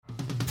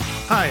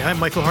Hi, I'm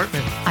Michael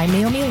Hartman. I'm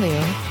Naomi Liu.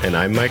 And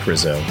I'm Mike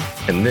Rizzo.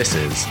 And this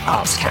is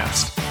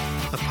OpsCast,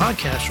 a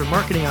podcast for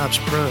marketing ops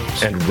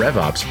pros and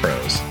RevOps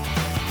pros.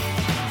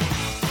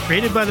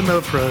 Created by the Mo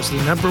Pros, the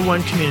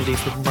 #1 community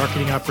for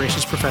marketing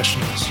operations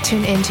professionals.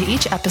 Tune into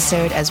each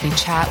episode as we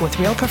chat with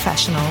real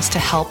professionals to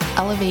help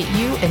elevate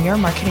you in your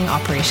marketing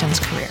operations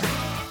career.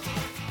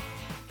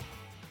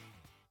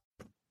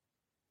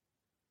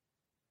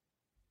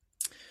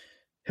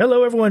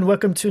 Hello, everyone.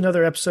 Welcome to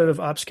another episode of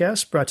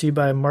OpsCast, brought to you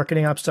by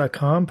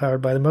MarketingOps.com,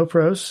 powered by the Mo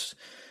Pros.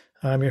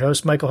 I'm your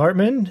host, Michael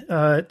Hartman.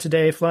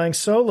 Today, flying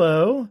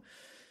solo,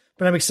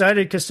 but I'm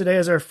excited because today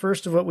is our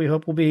first of what we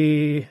hope will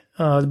be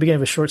the beginning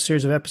of a short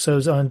series of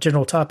episodes on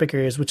general topic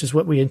areas, which is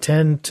what we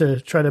intend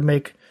to try to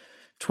make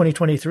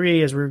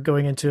 2023 as we're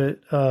going into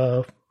it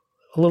a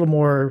little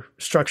more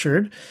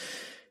structured.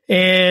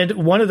 And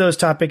one of those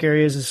topic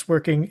areas is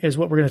what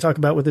we're going to talk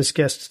about with this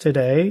guest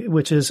today,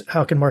 which is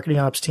how can marketing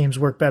ops teams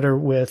work better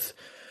with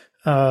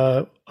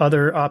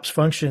other ops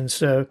functions.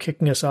 So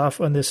kicking us off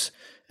on this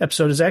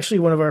episode is actually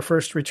one of our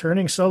first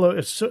returning solo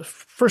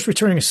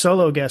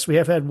guests. We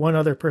have had one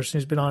other person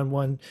who's been on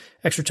one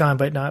extra time,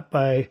 but not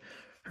by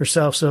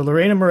herself. So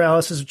Lorena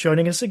Morales is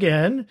joining us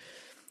again.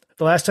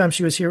 The last time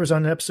she was here was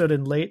on an episode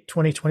in late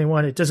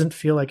 2021. It doesn't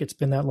feel like it's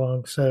been that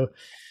long. So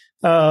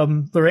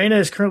Lorena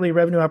is currently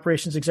Revenue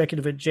Operations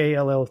Executive at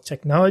JLL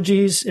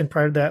Technologies, and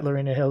prior to that,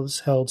 Lorena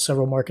has held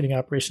several marketing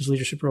operations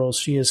leadership roles.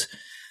 She is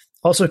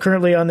also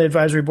currently on the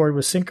advisory board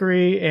with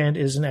Syncari and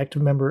is an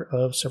active member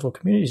of several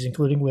communities,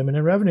 including Women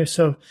in Revenue.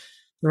 So,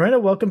 Lorena,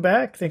 welcome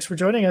back. Thanks for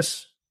joining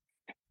us.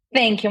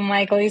 Thank you,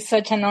 Michael. It's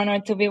such an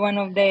honor to be one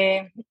of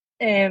the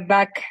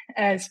back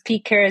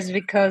speakers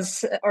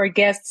or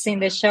guests in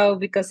the show,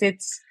 because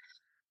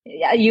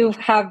you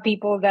have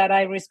people that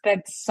I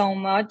respect so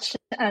much,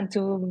 and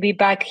to be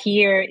back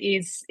here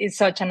is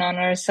such an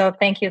honor. So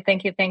thank you.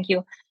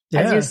 Yeah.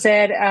 As you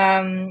said,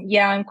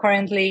 I'm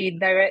currently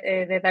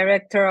the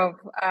director of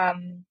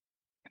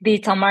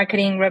digital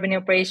marketing revenue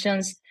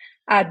operations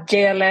at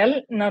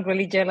JLL, not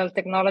really JLL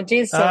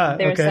Technologies. So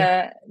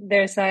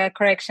there's a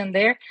correction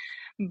there,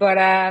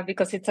 but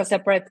because it's a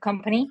separate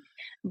company.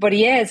 But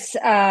yes,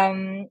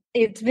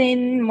 it's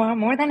been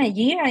more than a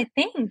year, I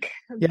think.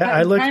 Yeah,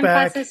 I looked back. Time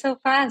passes so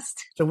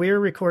fast. So we were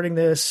recording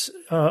this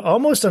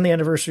almost on the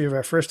anniversary of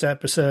our first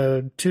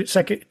episode,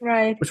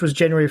 which was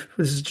January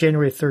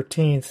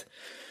 13th,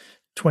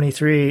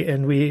 23,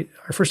 and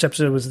our first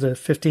episode was the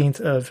 15th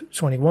of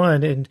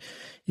 21, and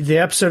the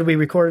episode we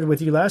recorded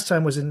with you last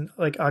time was in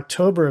like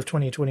October of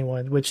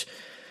 2021. Which,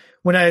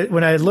 when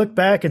I looked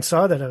back and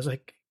saw that, I was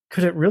like,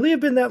 could it really have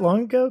been that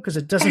long ago? Because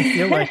it doesn't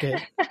feel like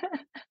it.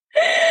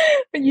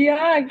 Yeah,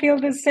 I feel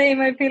the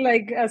same. I feel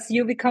like as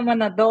you become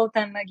an adult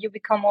and you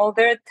become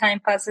older, time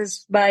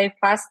passes by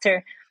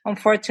faster,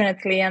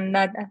 unfortunately. And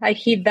that I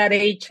hit that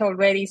age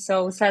already.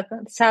 So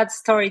sad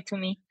story to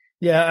me.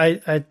 Yeah,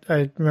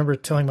 I remember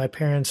telling my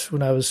parents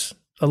when I was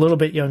a little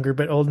bit younger,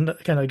 but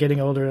kind of getting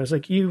older, I was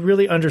like, you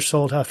really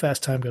undersold how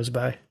fast time goes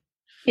by.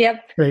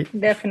 Yep, right?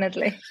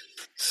 Definitely.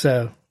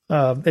 So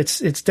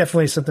it's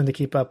definitely something to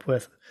keep up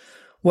with.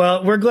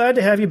 Well, we're glad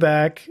to have you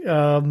back.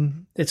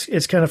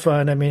 It's kind of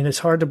fun. I mean, it's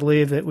hard to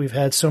believe that we've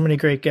had so many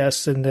great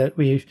guests and that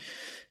we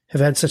have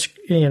had such,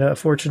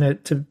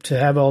 fortunate to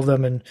have all of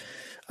them. And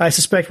I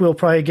suspect we'll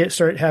probably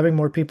start having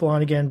more people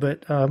on again,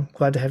 but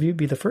glad to have you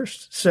be the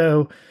first.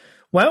 So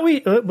why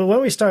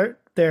don't we start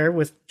there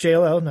with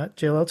JLL, not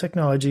JLL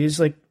Technologies?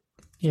 Like,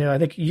 I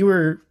think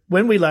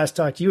when we last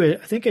talked, I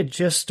think had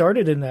just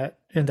started in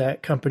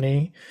that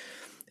company.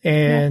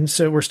 And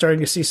so we're starting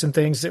to see some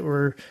things that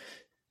were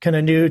kind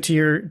of new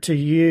to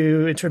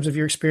you in terms of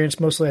your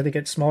experience, mostly I think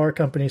at smaller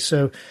companies.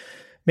 So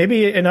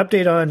maybe an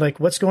update on like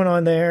what's going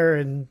on there,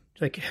 and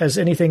like has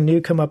anything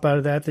new come up out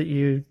of that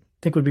you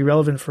think would be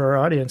relevant for our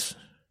audience?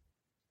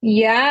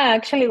 Yeah,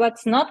 actually,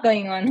 what's not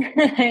going on?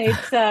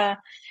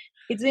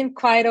 It's been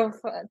quite of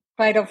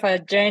a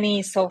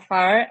journey so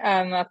far.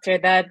 After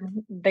that,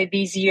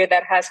 this year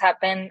that has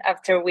happened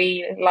after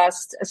we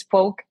last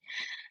spoke.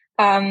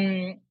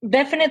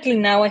 Definitely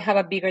now I have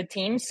a bigger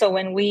team. So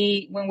when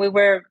we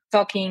were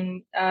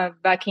talking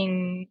back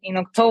in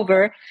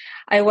October,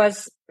 I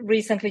was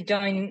recently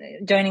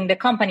joining the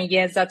company.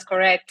 Yes, that's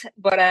correct.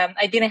 But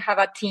I didn't have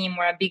a team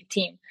or a big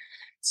team.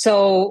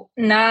 So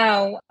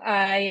now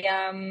I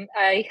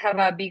have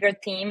a bigger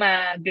team,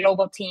 a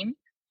global team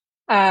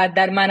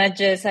that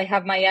manages. I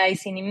have my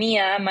eyes in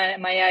EMEA,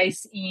 my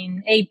eyes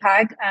in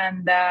APAC,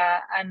 and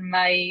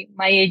my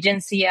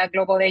agency, a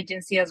global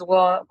agency as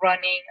well,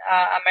 running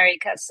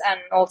Americas and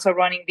also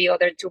running the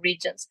other 2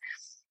 regions.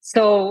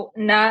 So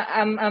now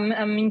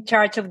I'm in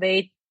charge of the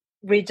 8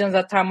 regions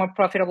that are more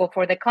profitable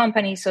for the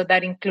company. So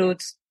that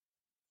includes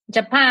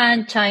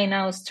Japan,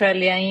 China,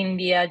 Australia,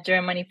 India,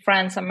 Germany,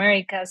 France,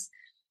 Americas.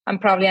 And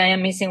probably I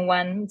am missing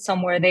one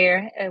somewhere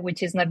there,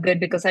 which is not good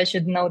because I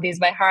should know this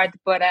by heart.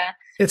 But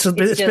it's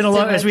been a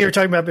long, as we were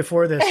talking about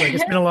before this, like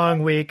it's been a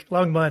long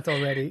month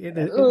already.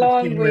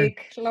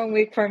 Long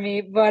week for me.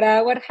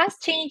 But what has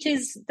changed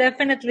is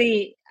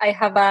definitely I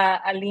have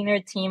a leaner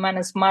team and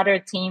a smarter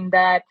team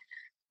that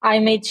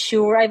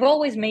I've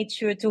always made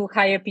sure to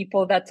hire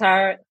people that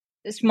are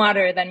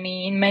smarter than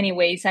me in many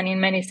ways and in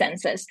many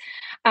senses.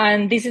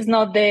 And this is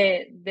not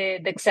the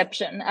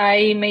exception.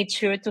 I made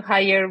sure to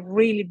hire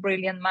really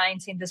brilliant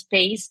minds in the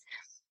space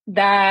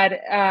that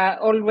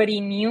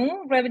already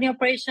knew revenue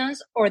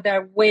operations or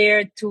that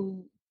were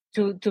to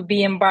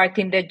be embarked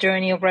in the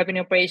journey of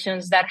revenue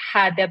operations, that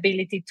had the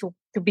ability to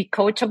be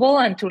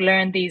coachable and to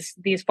learn this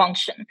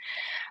function.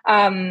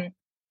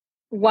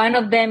 One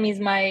of them is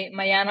my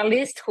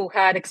analyst, who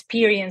had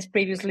experience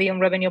previously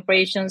on revenue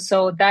operations.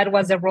 So that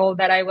was a role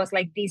that I was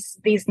like,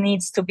 this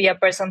needs to be a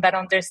person that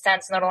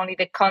understands not only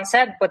the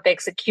concept, but the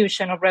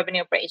execution of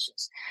revenue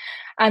operations.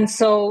 And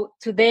so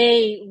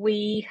today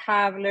we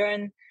have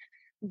learned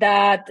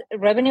that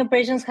revenue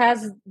operations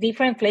has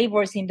different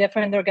flavors in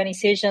different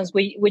organizations,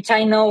 which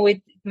I know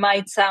it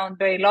might sound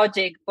very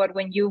logic, but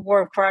when you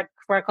work for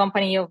a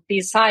company of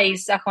this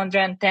size,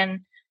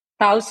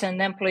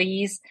 110,000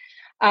 employees,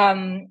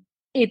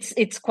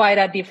 it's quite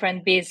a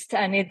different beast,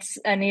 and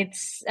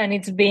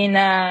it's been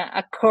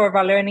a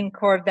learning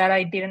curve that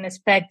I didn't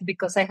expect,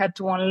 because I had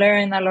to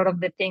unlearn a lot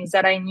of the things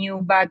that I knew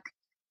back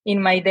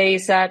in my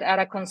days at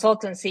a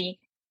consultancy.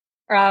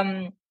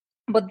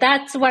 But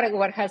that's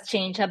what has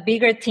changed: a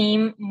bigger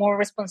team, more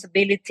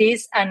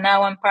responsibilities, and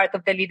now I'm part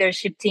of the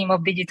leadership team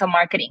of digital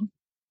marketing.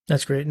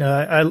 That's great.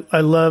 No,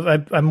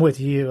 I'm with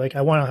you. Like,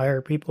 I want to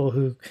hire people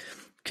who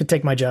could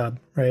take my job,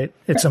 right,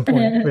 at some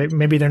point. Right?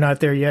 Maybe they're not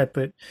there yet,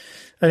 but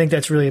I think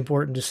that's really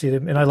important to see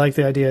them. And I like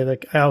the idea.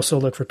 Like, I also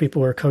look for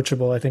people who are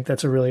coachable. I think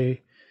that's a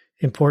really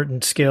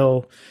important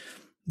skill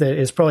that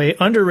is probably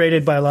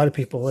underrated by a lot of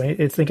people.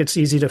 I think it's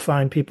easy to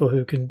find people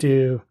who can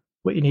do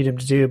what you need them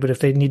to do, but if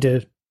they need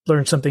to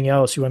learn something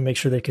else, you want to make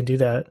sure they can do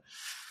that.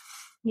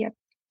 Yep.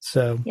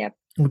 So, yep.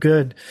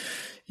 Good.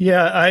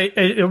 Yeah. I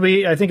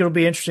think it'll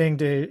be interesting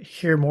to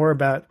hear more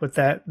about what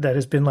that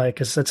has been like,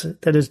 because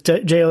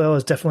JLL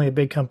is definitely a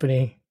big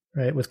company,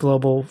 right, with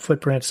global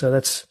footprint.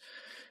 So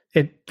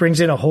it brings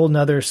in a whole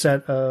nother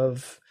set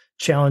of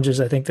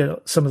challenges, I think,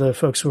 that some of the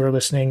folks who are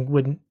listening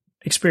wouldn't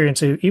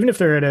experience, even if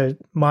they're at a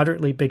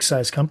moderately big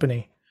size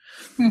company.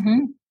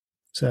 Mm-hmm.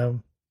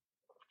 So,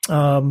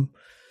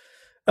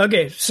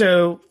 okay.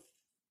 So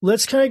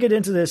let's kind of get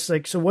into this.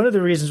 Like, so one of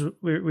the reasons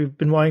we've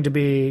been wanting to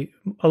be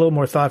a little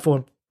more thoughtful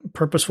and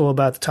purposeful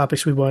about the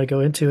topics we want to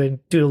go into and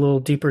do a little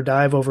deeper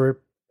dive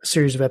over a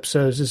series of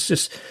episodes is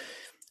just,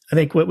 I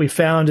think what we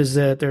found is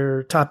that there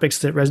are topics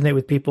that resonate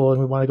with people, and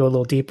we want to go a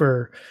little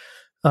deeper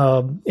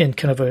in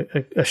kind of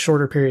a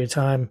shorter period of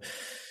time.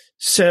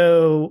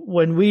 So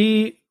when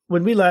we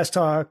last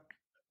talked,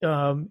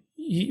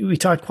 we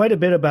talked quite a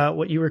bit about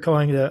what you were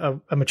calling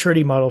a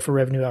maturity model for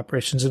revenue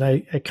operations. And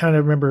I kind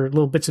of remember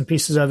little bits and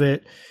pieces of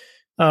it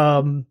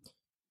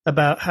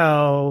about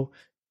how,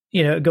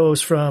 it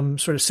goes from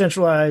sort of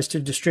centralized to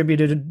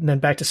distributed and then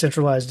back to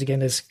centralized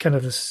again, is kind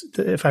of,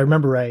 if I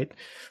remember right.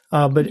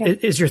 But yeah.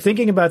 Is your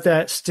thinking about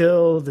that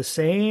still the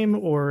same,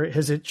 or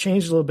has it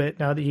changed a little bit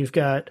now that you've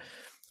got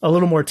a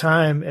little more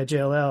time at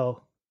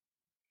JLL?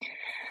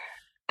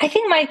 I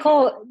think,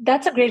 Michael,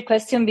 that's a great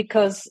question,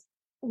 because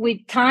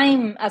with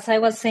time, as I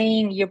was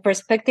saying, your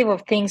perspective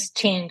of things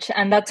change.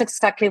 And that's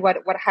exactly what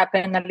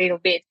happened a little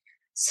bit.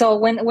 So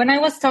when I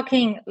was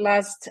talking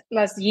last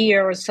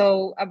year or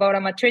so about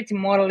a maturity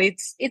model,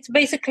 it's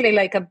basically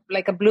like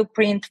a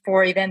blueprint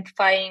for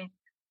identifying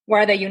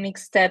what are the unique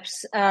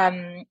steps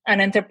an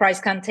enterprise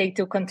can take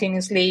to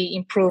continuously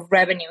improve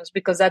revenues,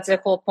 because that's the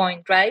whole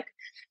point, right?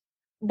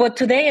 But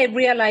today I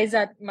realize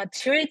that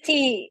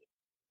maturity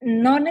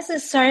not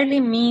necessarily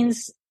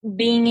means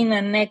being in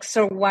an X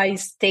or Y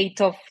state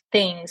of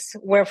things,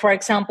 where, for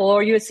example,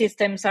 all your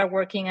systems are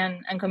working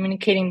and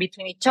communicating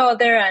between each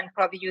other, and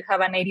probably you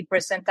have an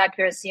 80%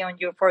 accuracy on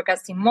your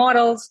forecasting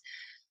models,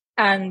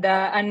 and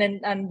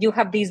you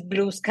have this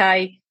blue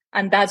sky,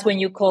 and that's when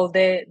you call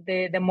the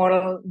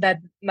model that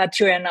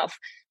mature enough.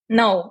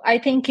 No, I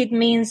think it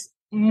means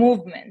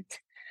movement.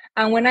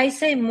 And when I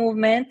say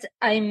movement,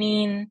 I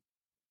mean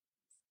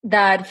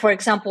that, for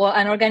example,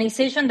 an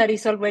organization that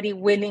is already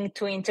willing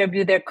to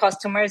interview their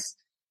customers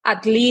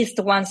at least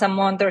once a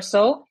month or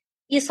so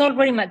is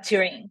already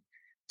maturing.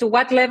 To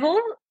what level?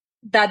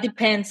 That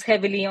depends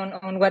heavily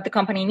on what the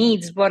company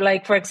needs. But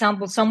like, for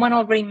example, someone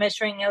already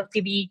measuring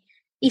LTV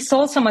is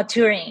also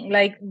maturing.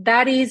 Like,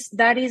 that is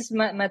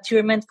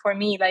maturement for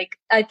me. Like,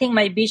 I think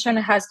my vision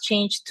has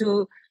changed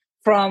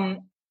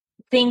from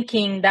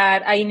thinking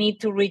that I need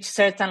to reach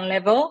certain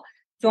level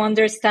to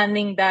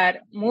understanding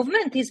that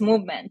movement is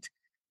movement.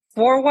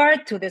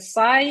 Forward, to the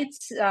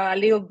sides, a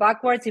little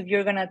backwards if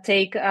you're gonna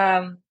take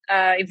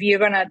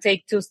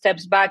 2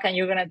 steps back, and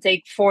you're gonna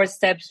take 4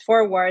 steps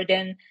forward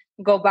and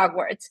go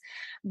backwards.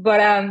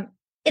 But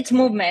it's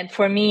movement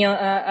for me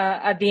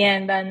at the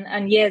end.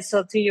 And yes,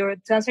 so to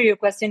answer your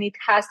question, it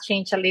has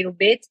changed a little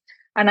bit,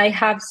 and I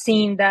have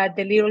seen that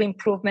the little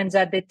improvements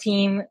that the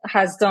team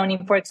has done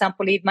in, for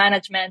example, lead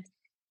management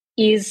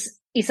is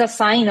a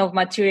sign of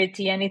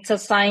maturity, and it's a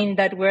sign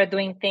that we're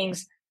doing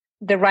things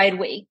the right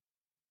way.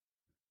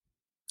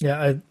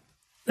 Yeah,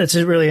 That's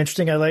really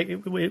interesting. I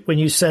like when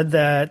you said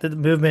that the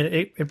movement,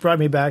 it brought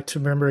me back to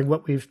remembering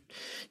what we've,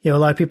 a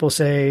lot of people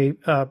say,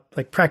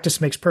 like practice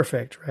makes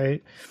perfect,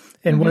 right?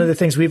 And one of the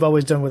things we've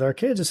always done with our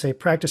kids is say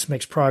practice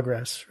makes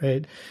progress,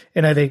 right?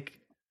 And I think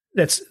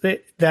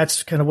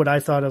that's kind of what I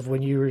thought of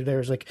when you were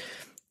there. Is like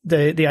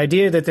the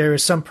idea that there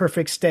is some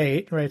perfect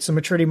state, right? Some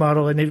maturity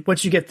model. And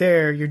once you get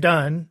there, you're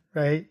done,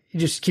 right? You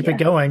just keep it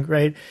going,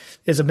 right?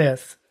 Is a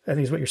myth, I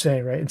think is what you're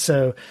saying, right? And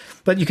so,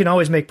 but you can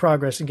always make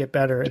progress and get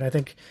better. And I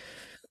think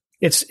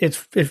it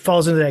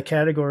falls into that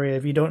category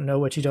of you don't know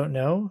what you don't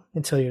know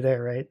until you're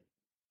there, right?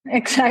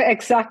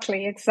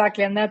 Exactly.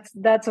 And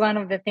that's one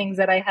of the things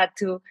that I had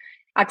to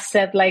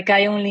accept. Like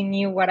I only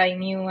knew what I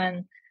knew,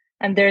 and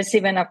there's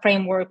even a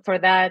framework for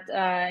that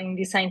in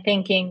design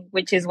thinking,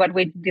 which is what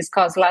we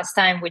discussed last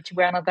time, which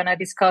we're not going to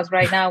discuss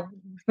right now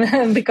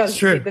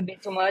because it could be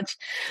too much.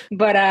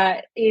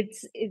 But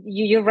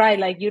you're right.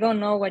 Like you don't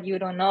know what you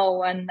don't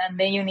know, and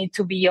then you need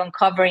to be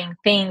uncovering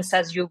things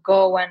as you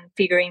go and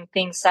figuring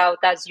things out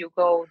as you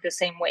go the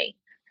same way.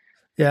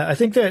 Yeah, I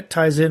think that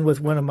ties in with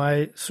one of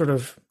my sort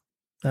of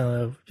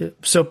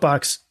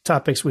soapbox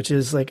topics, which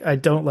is like I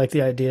don't like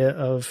the idea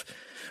of,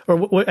 or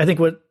what I think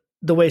what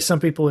the way some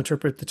people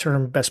interpret the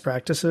term best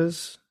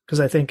practices, because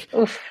I think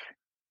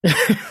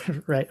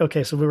right.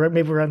 Okay. So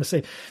maybe we're on the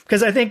same,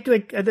 because I think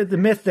like the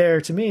myth there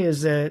to me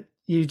is that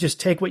you just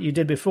take what you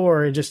did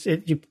before and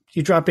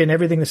you drop in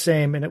everything the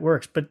same and it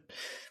works, but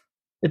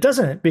it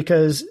doesn't,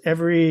 because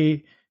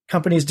every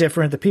company is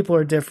different. The people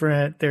are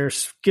different, their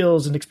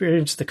skills and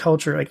experience, the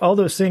culture, like all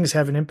those things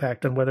have an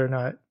impact on whether or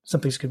not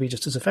something's going to be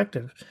just as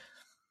effective.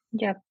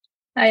 Yeah,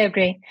 I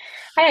agree,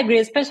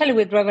 especially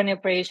with revenue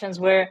operations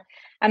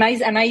and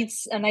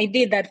I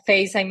did that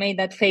phase. I made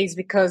that phase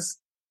because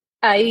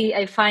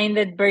I find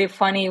it very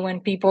funny when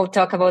people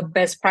talk about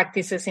best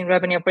practices in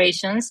revenue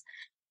operations.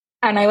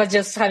 And I was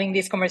just having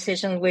this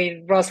conversation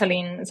with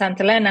Rosalind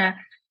Santelena,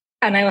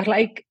 and I was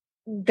like,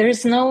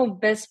 there's no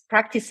best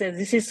practices.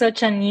 This is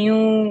such a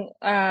new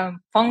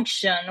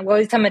function. Well,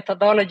 it's a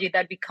methodology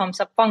that becomes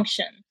a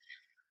function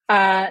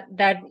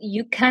that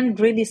you can't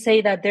really say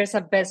that there's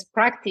a best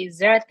practice.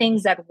 There are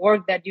things that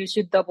work that you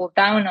should double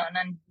down on,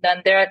 and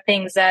then there are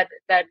things that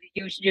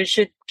you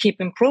should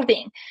keep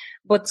improving.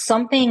 But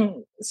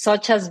something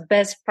such as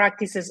best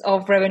practices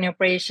of revenue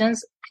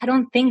operations, I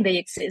don't think they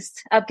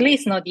exist, at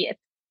least not yet.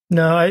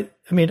 No, I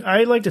mean,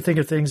 I like to think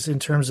of things in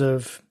terms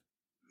of,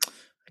 I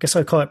guess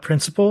I'd call it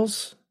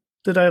principles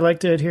that I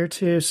like to adhere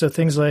to. So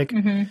things like,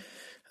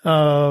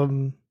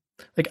 I'll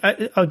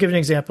give an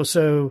example.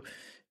 So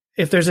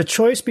if there's a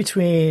choice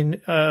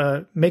between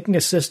making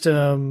a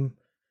system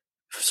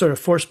sort of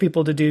force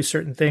people to do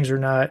certain things or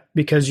not,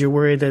 because you're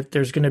worried that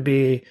there's going to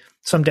be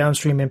some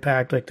downstream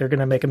impact, like they're going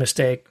to make a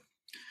mistake,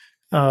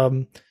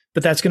 but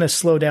that's going to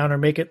slow down or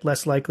make it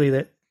less likely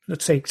that,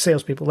 let's say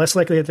salespeople, less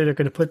likely that they're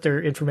going to put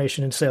their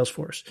information in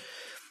Salesforce.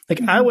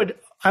 Like I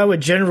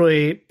would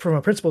generally, from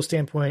a principle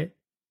standpoint,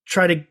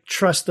 try to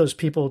trust those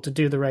people to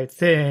do the right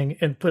thing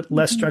and put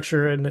less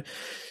structure in,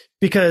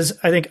 because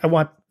I think I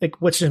want,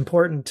 like, what's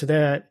important to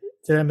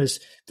them is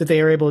that they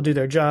are able to do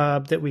their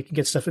job, that we can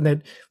get stuff, and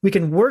that we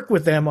can work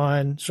with them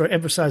on sort of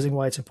emphasizing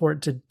why it's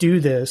important to do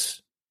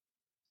this.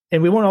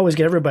 And we won't always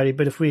get everybody,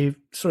 but if we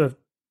sort of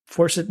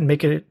force it and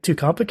make it too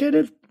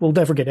complicated, we'll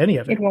never get any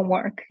of it. It won't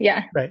work.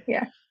 Yeah. Right.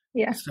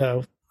 Yeah.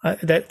 So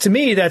that, to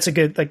me, that's a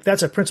good, like,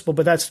 that's a principle,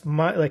 but that's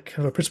my, like, kind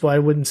of a principle. I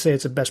wouldn't say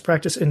it's a best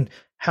practice, and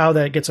how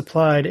that gets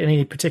applied in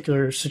any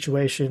particular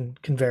situation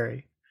can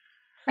vary.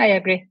 I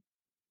agree.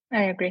 All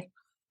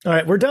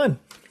right, we're done.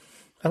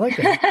 I like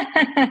that.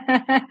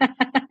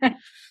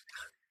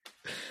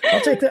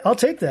 I'll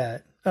take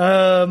that.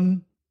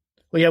 Well,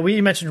 yeah,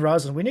 we mentioned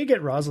Rosalind. We need to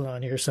get Rosalind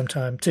on here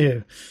sometime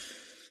too.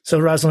 So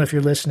Rosalind, if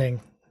you're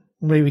listening,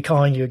 we'll be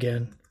calling you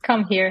again.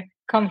 Come here,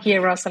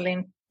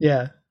 Rosalind.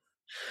 Yeah.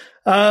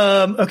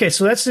 Okay,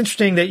 so that's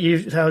interesting that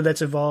how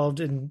that's evolved,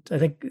 and I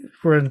think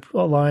we're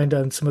aligned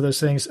on some of those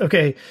things.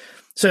 Okay,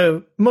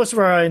 so most of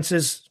our audience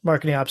is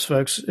marketing ops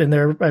folks, and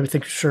there, I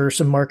think, sure,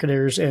 some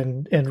marketers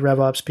and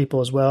RevOps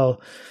people as well.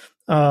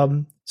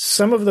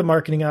 Some of the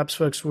marketing ops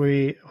folks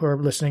who are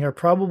listening are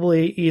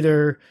probably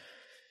either,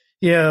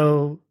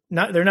 they're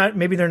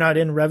not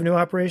in revenue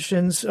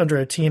operations under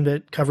a team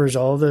that covers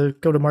all the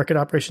go-to-market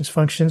operations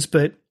functions,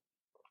 but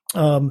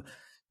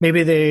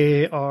maybe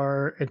they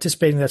are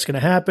anticipating that's going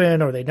to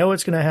happen, or they know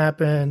it's going to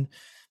happen.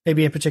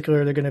 Maybe in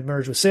particular, they're going to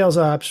merge with sales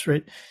ops,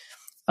 right?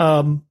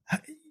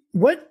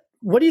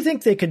 What do you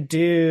think they could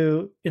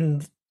do,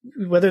 in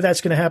whether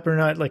that's going to happen or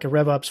not, like a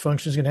RevOps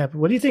function is going to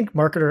happen? What do you think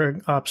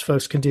marketer ops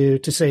folks can do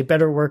to, say,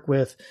 better work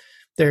with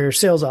their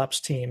sales ops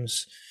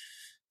teams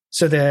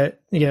so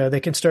that, they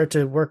can start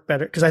to work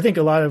better? Because I think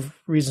a lot of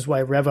reasons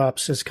why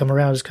RevOps has come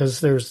around is because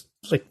there's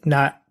like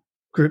not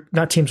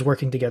teams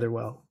working together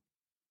well.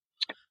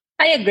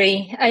 I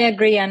agree.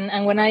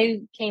 And when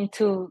I came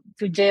to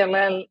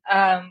JLL,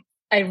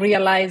 I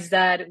realized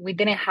that we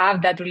didn't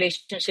have that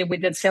relationship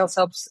with the sales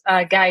ops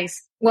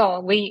guys.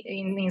 Well, we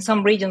in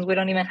some regions we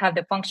don't even have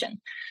the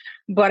function,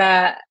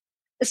 but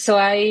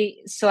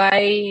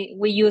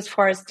we use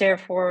Forrester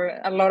for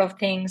a lot of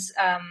things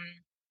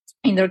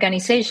in the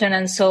organization,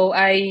 and so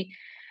I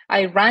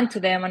ran to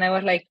them and I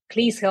was like,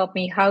 please help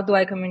me. How do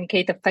I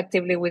communicate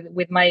effectively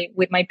with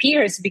my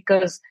peers?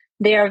 Because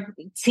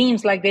it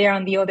seems like they are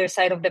on the other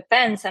side of the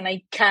fence and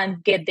I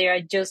can't get there.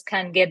 I just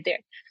can't get there.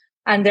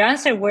 And their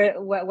answer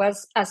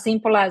was as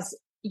simple as,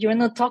 you're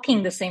not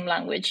talking the same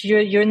language.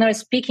 You're not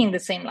speaking the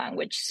same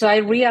language. So I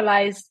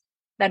realized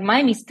that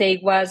my mistake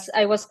was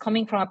I was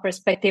coming from a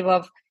perspective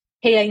of,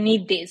 hey, I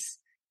need this,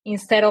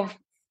 instead of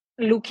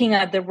looking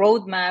at the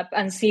roadmap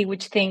and see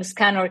which things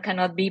can or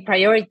cannot be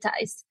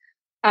prioritized.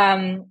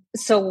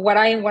 So what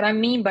I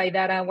mean by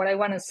that, and what I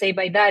want to say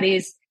by that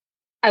is,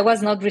 I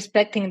was not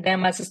respecting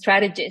them as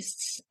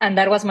strategists, and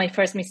that was my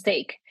first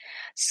mistake.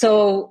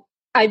 So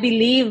I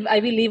believe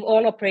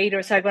all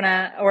operators are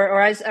gonna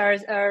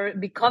are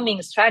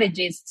becoming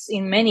strategists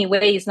in many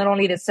ways, not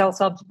only the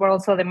sales ops, but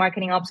also the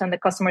marketing ops and the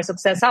customer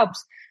success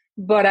ops.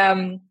 But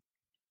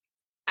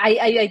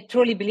I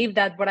truly believe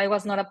that, but I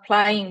was not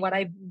applying what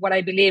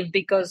I believe,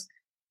 because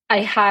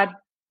I had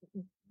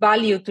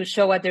value to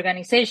show at the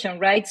organization,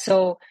 right?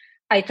 So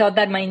I thought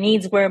that my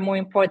needs were more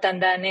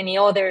important than any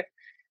other.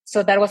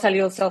 So that was a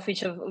little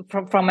selfish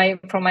from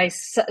my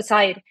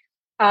side.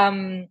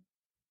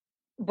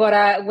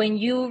 But when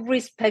you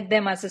respect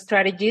them as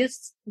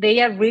strategists,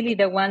 they are really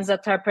the ones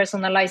that are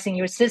personalizing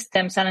your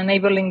systems and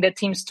enabling the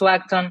teams to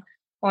act on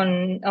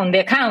the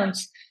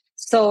accounts.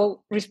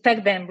 So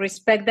respect them.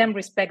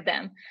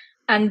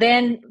 And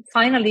then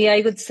finally,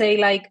 I would say,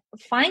 like,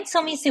 find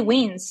some easy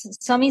wins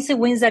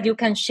that you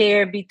can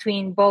share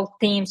between both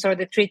teams or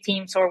the 3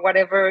 teams or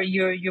whatever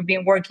you've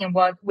been working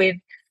with.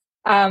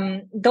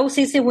 Those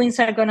easy wins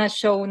are going to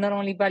show not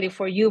only value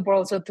for you, but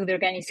also to the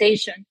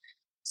organization.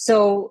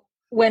 So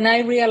when I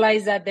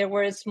realized that there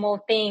were small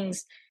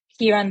things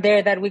here and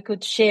there that we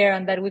could share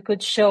and that we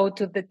could show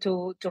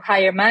to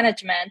higher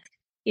management,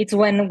 it's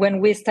when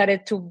we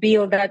started to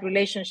build that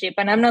relationship.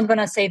 And I'm not going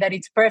to say that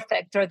it's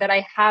perfect or that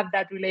I have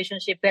that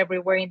relationship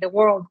everywhere in the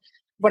world,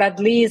 but at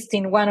least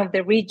in one of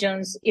the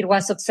regions, it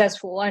was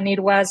successful, and it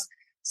was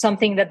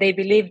something that they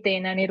believed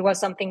in, and it was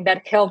something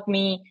that helped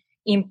me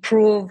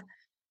improve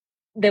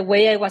the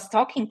way I was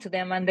talking to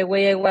them and the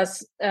way I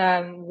was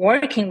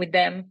working with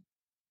them.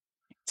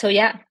 So,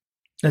 yeah.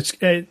 That's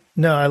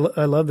no,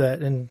 I love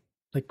that. And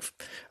like,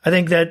 I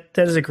think that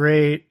is a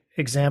great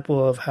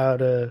example of how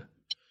to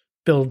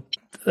build,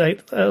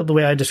 like, the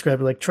way I describe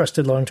it, like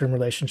trusted long-term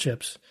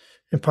relationships.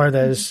 And part of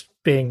that is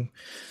being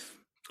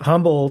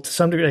humble to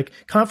some degree, like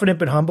confident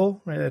but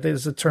humble, right? I think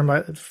is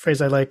the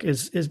phrase I like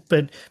is,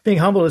 but being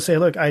humble to say,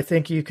 look, I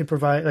think you can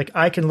provide, like,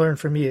 I can learn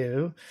from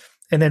you,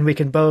 and then we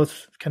can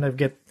both kind of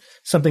get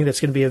something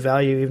that's going to be of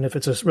value, even if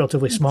it's a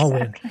relatively small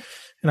win.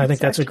 And I think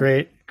that's a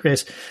great.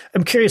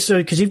 I'm curious, so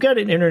because you've got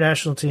an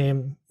international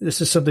team,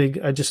 this is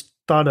something I just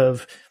thought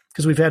of,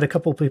 because we've had a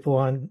couple of people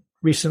on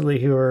recently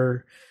who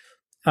are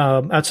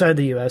outside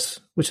the U.S.,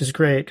 which is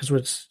great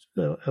because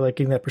I like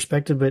getting that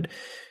perspective. But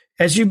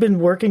as you've been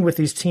working with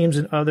these teams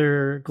in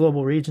other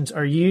global regions,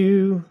 are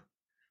you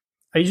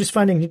just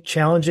finding it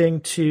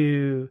challenging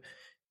to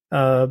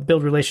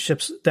build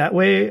relationships that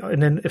way?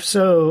 And then if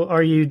so,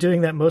 are you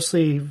doing that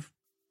mostly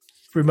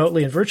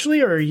remotely and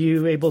virtually, or are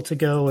you able to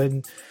go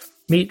and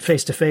meet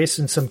face to face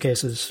in some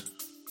cases?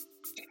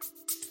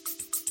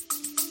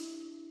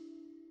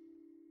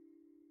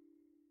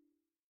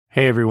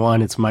 Hey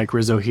everyone, it's Mike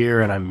Rizzo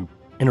here, and I'm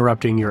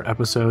interrupting your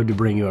episode to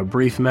bring you a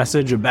brief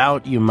message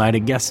about, you might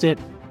have guessed it,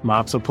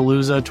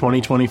 Mopsapalooza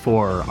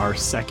 2024, our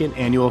second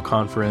annual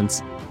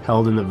conference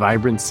held in the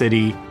vibrant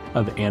city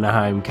of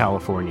Anaheim,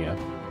 California.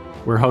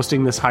 We're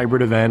hosting this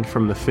hybrid event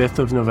from the 5th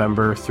of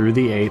November through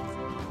the 8th,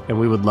 and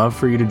we would love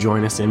for you to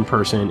join us in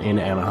person in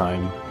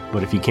Anaheim.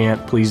 But if you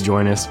can't, please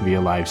join us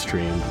via live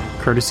stream,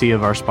 courtesy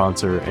of our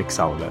sponsor,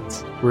 Excel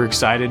Events. We're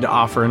excited to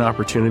offer an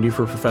opportunity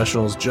for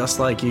professionals just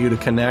like you to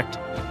connect,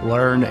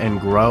 learn,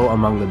 and grow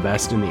among the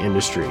best in the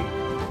industry.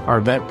 Our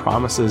event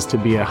promises to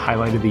be a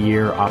highlight of the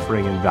year,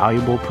 offering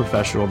invaluable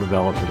professional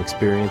development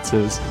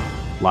experiences,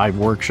 live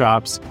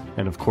workshops,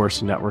 and of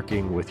course,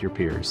 networking with your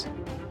peers.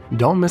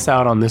 Don't miss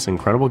out on this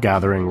incredible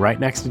gathering right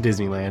next to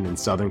Disneyland in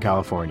Southern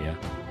California.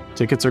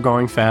 Tickets are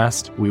going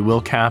fast. We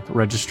will cap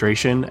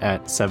registration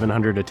at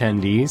 700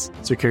 attendees.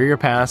 Secure your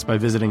pass by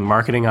visiting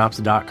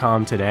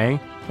marketingops.com today,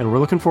 and we're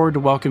looking forward to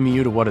welcoming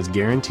you to what is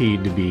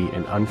guaranteed to be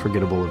an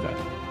unforgettable event.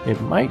 It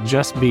might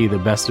just be the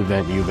best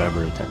event you've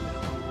ever attended.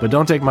 But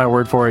don't take my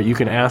word for it. You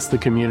can ask the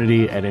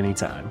community at any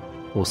time.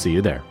 We'll see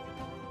you there.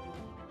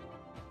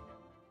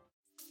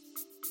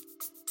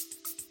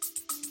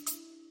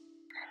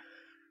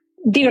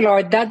 Dear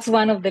Lord, that's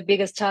one of the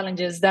biggest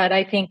challenges that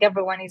I think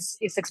everyone is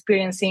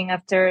experiencing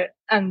after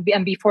and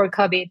before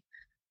COVID.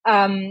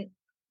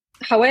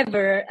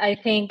 However, I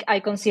think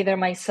I consider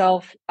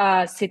myself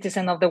a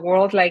citizen of the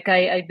world. Like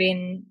I've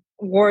been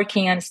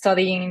working and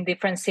studying in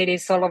different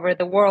cities all over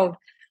the world.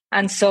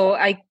 And so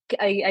I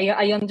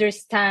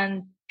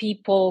understand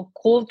people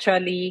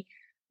culturally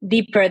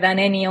deeper than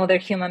any other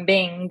human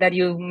being that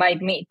you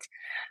might meet.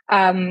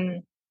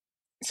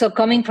 So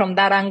coming from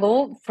that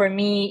angle, for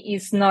me,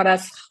 is not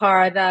as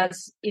hard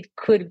as it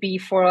could be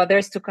for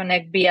others to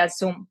connect via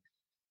Zoom.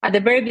 At the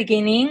very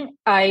beginning,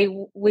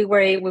 we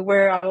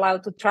were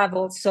allowed to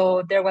travel.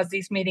 So there was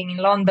this meeting in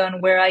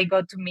London where I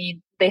got to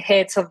meet the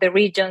heads of the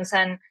regions,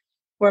 and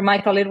where,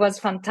 Michael, it was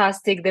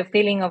fantastic. The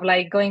feeling of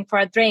like going for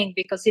a drink,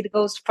 because it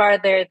goes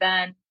farther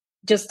than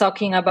just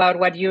talking about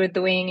what you're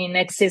doing in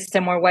X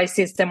system or Y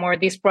system, or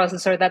this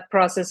process or that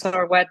process,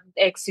 or what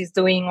X is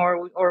doing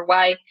or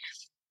Y.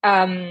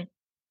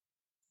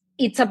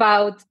 It's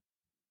about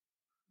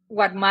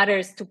what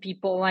matters to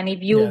people. And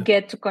if you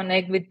get to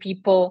connect with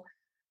people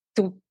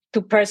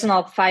to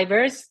personal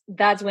fibers,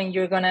 that's when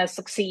you're going to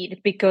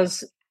succeed.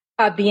 Because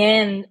at the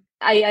end,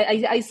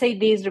 I say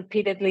this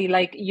repeatedly,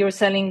 like you're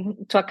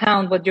selling to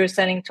account, but you're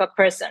selling to a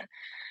person.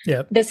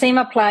 Yeah. The same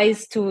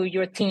applies to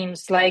your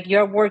teams. Like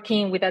you're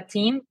working with a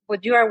team,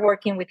 but you are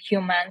working with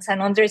humans,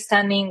 and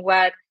understanding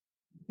what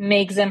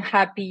makes them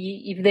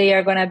happy, if they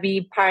are going to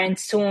be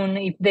parents soon,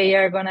 if they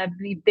are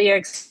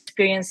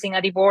experiencing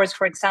a divorce,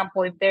 for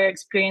example, if they're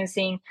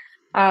experiencing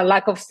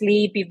lack of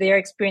sleep, if they're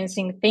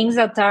experiencing things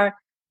that are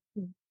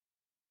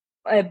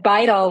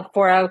vital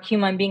for a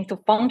human being to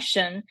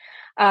function,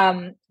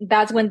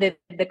 that's when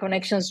the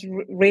connections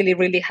really,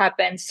 really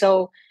happen.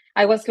 So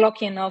I was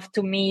lucky enough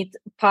to meet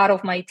part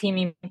of my team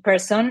in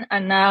person,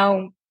 and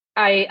now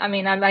I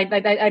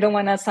don't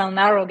want to sound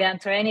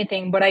arrogant or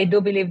anything, but I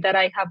do believe that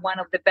I have one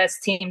of the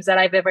best teams that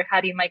I've ever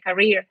had in my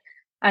career,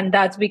 and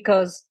that's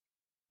because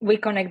we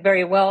connect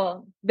very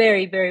well,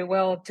 very, very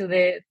well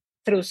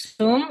through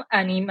Zoom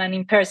and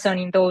in person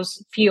in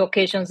those few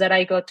occasions that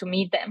I got to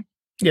meet them.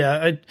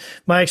 Yeah,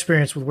 my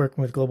experience with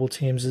working with global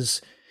teams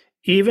is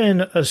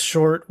even a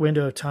short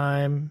window of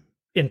time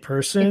in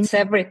person. It's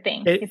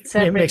everything.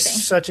 It makes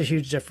such a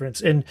huge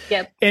difference. And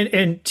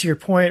and to your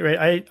point,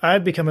 right?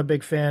 I've become a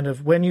big fan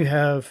of when you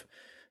have,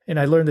 and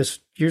I learned this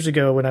years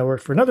ago when I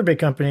worked for another big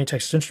company,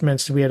 Texas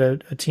Instruments. We had a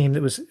team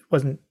that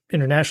wasn't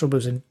international, but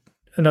was in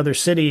another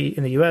city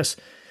in the U.S.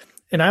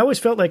 And I always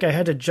felt like I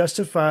had to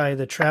justify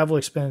the travel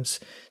expense,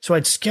 so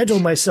I'd schedule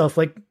myself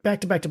like back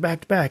to back to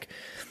back to back.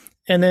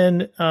 And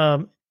then,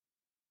 and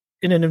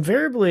then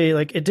invariably,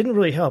 like it didn't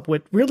really help.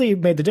 What really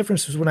made the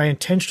difference was when I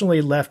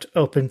intentionally left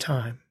open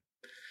time,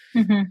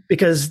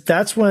 because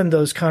that's when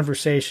those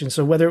conversations.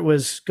 So whether it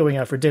was going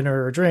out for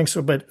dinner or drinks,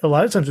 but a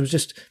lot of times it was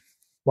just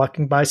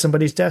walking by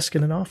somebody's desk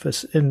in an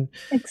office, and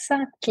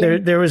exactly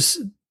there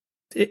was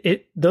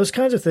those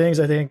kinds of things.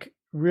 I think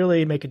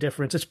really make a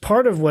difference. It's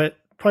part of what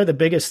probably the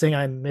biggest thing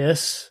I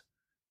miss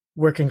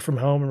working from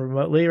home and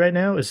remotely right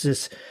now is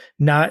just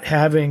not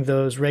having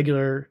those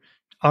regular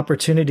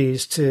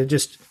opportunities to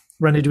just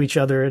run into each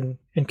other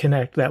and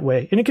connect that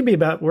way. And it can be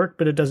about work,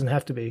 but it doesn't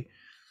have to be.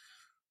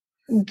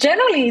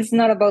 Generally, it's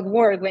not about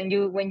work when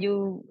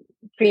you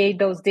create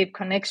those deep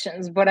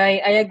connections. But I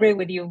agree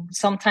with you.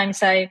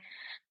 Sometimes I'm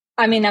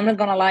not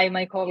going to lie,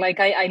 Michael, like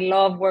I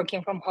love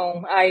working from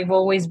home. I've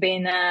always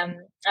been,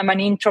 I'm an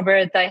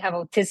introvert. I have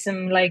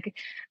autism. Like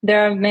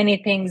there are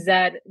many things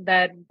that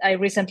I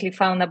recently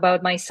found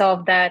about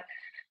myself that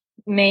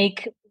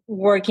make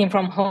working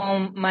from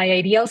home my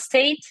ideal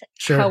state.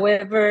 Sure.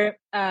 However,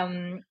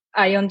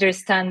 I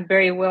understand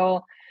very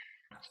well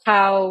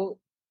how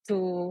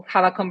to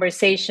have a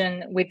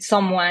conversation with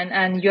someone,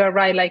 and you're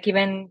right, like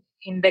even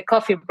in the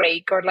coffee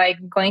break or like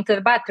going to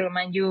the bathroom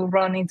and you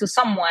run into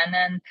someone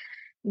and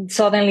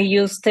suddenly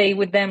you stay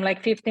with them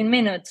like 15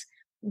 minutes,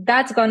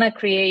 that's gonna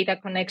create a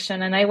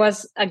connection. And I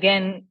was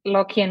again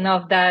lucky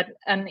enough that,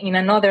 and in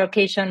another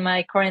occasion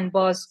my current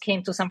boss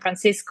came to San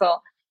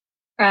Francisco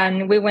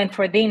and we went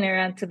for dinner.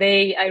 And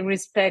today I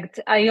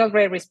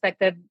already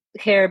respected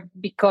her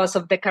because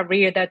of the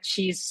career that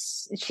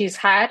she's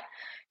had.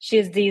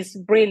 She's this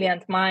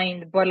brilliant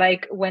mind, but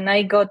like when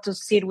I got to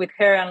sit with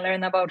her and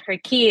learn about her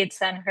kids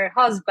and her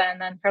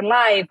husband and her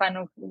life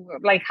and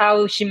like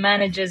how she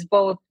manages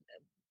both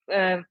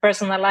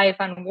personal life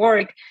and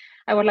work,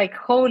 I was like,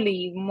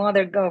 holy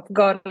mother of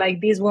God,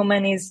 like this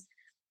woman is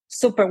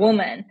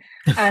superwoman.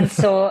 And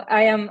so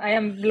I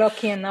am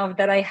lucky enough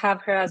that I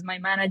have her as my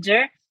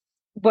manager.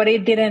 But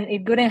it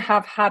couldn't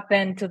have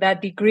happened to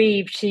that degree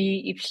if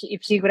she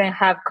wouldn't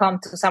have come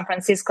to San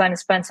Francisco and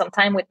spent some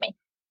time with me.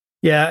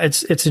 Yeah,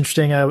 it's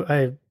interesting.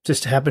 I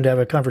just happened to have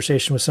a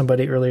conversation with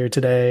somebody earlier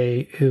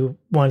today who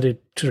wanted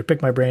to sort of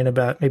pick my brain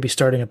about maybe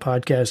starting a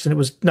podcast, and it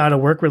was not a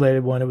work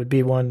related one. It would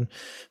be one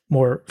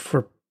more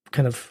for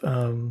kind of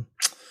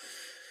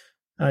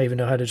I don't even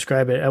know how to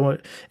describe it.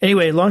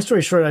 Anyway. Long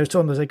story short, I was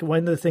told him, like one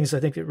of the things I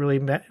think that really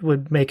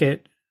would make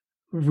it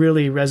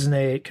really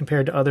resonate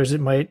compared to others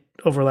that might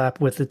overlap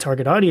with the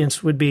target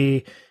audience would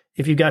be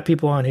if you got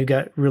people on who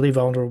got really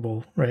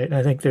vulnerable, right? And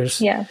I think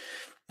there's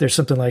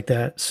something like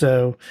that.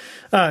 So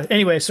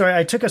anyway, sorry,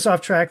 I took us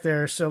off track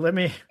there. So let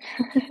me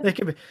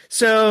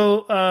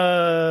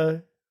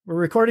we're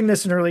recording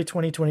this in early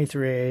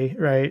 2023,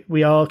 right?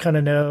 We all kind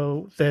of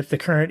know that the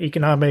current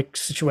economic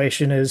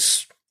situation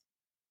is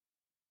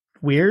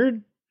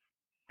weird,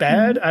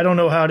 bad. I don't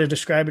know how to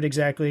describe it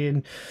exactly.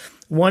 And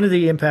one of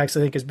the impacts I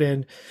think has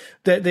been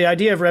that the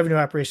idea of revenue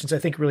operations, I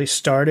think, really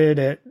started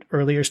at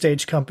earlier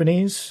stage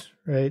companies,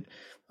 right?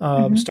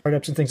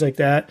 Startups and things like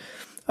that.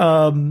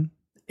 And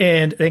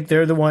I think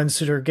they're the ones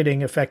that are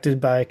getting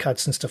affected by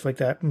cuts and stuff like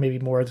that, maybe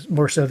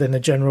more so than the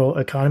general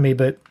economy.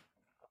 But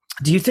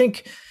do you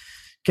think,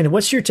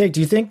 what's your take? Do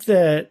you think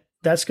that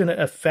that's going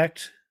to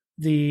affect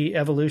the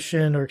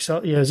evolution, or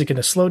is it going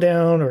to slow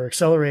down or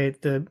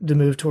accelerate the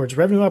move towards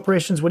revenue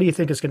operations? What do you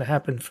think is going to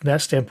happen from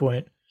that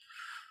standpoint?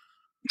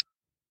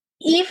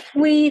 If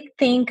we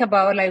think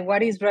about like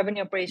what is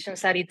revenue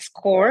operations at its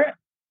core,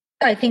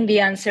 I think the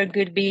answer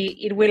could be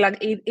it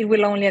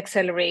will only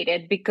accelerate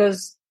it,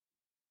 because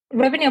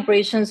revenue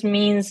operations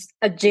means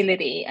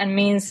agility and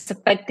means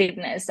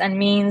effectiveness and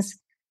means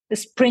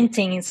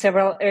sprinting in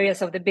several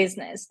areas of the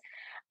business.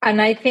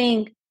 And I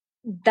think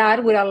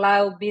that will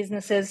allow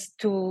businesses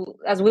to,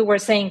 as we were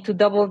saying, to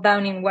double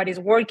down in what is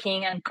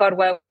working and cut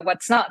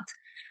what's not.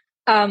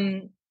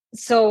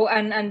 So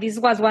this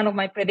was one of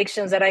my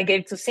predictions that I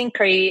gave to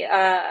Syncari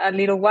a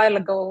little while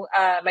ago,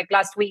 like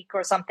last week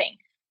or something,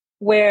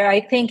 where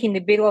I think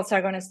individuals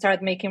are going to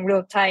start making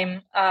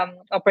real-time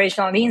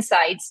operational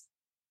insights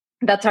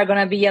that are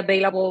going to be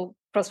available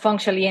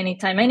cross-functionally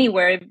anytime,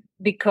 anywhere,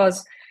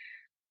 because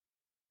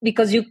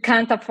you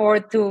can't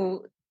afford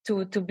to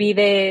be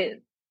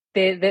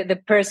the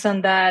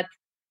person that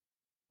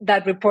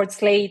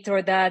reports late,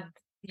 or that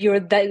your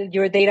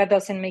data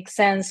doesn't make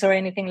sense or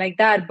anything like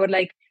that. But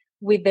like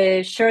with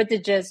the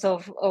shortages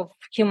of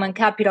human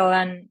capital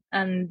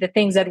and the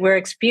things that we're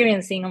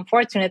experiencing,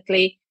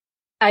 unfortunately,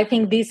 I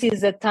think this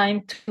is a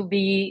time to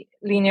be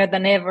linear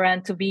than ever,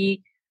 and to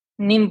be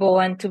nimble,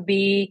 and to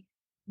be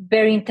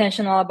very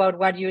intentional about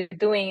what you're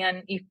doing,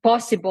 and if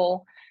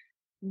possible,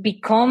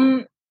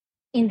 become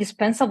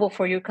indispensable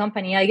for your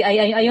company.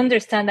 I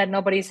understand that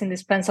nobody is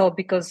indispensable,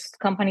 because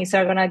companies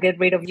are going to get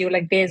rid of you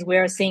like this. We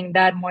are seeing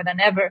that more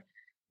than ever.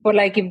 But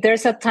like, if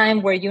there's a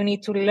time where you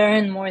need to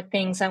learn more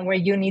things and where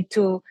you need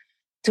to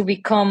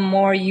become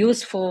more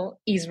useful,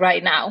 is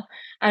right now.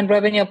 And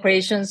revenue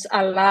operations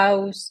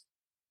allows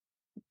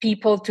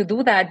people to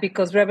do that,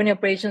 because revenue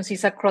operations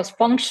is a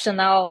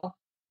cross-functional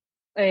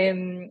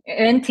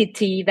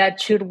entity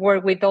that should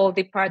work with all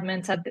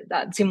departments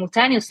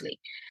simultaneously.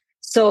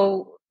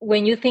 So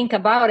when you think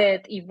about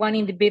it, if one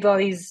individual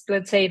is,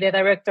 let's say, the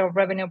director of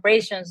revenue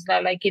operations,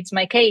 like it's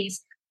my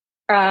case,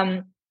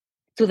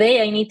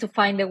 today I need to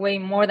find a way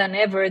more than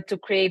ever to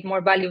create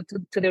more value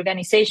to the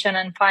organization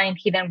and find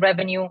hidden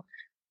revenue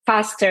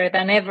faster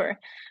than ever.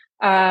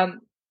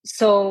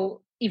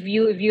 So if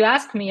you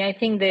ask me, I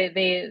think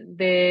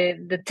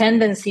the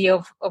tendency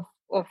of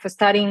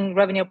starting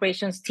revenue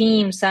operations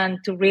teams and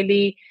to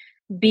really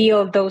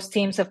build those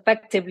teams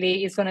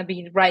effectively is going to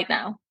be right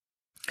now.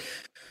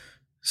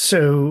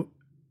 So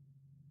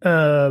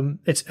I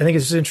think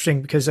it's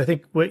interesting, because I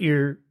think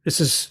this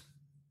is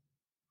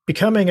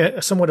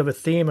becoming somewhat of a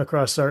theme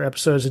across our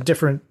episodes in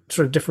different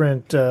from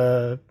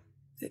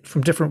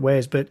different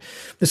ways. But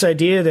this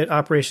idea that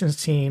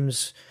operations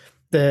teams,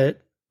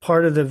 that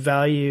part of the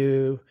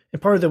value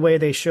and part of the way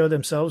they show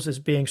themselves as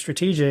being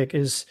strategic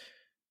is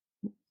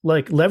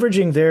like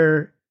leveraging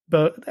their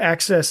both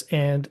access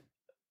and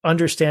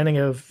understanding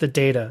of the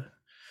data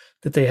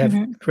that they have,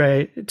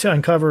 right, to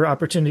uncover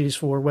opportunities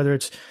for whether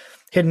it's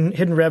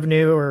hidden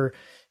revenue or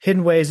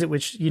hidden ways at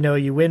which,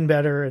 you win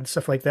better and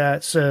stuff like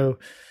that. So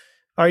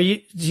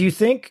do you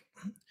think,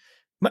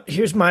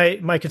 here's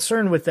my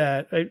concern with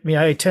that. I mean,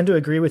 I tend to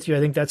agree with you. I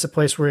think that's a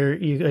place where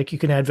you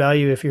can add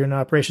value if you're in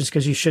operations,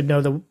 because you should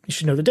know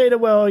the data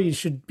well, you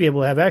should be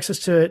able to have access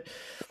to it.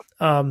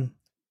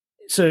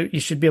 So you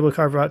should be able to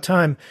carve out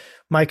time.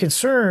 My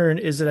concern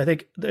is that I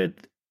think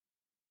that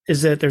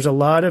there's a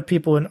lot of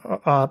people in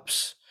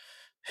ops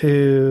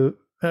who,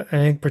 I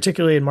think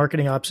particularly in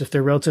marketing ops, if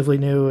they're relatively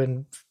new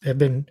and have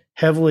been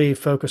heavily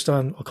focused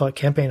on, I'll call it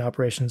campaign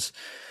operations,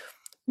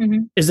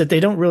 is that they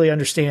don't really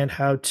understand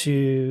how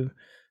to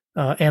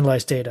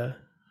analyze data.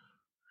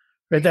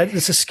 Right? That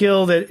it's a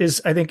skill that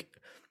is, I think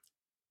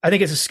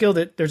it's a skill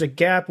that there's a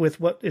gap with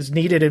what is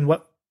needed and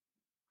what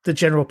the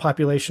general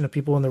population of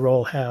people in the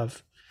role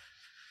have.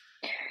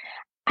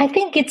 I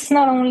think it's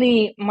not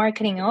only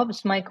marketing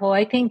ops, Michael.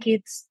 I think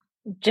it's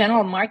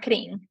general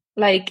marketing.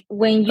 Like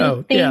when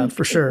you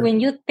for sure. When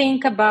you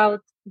think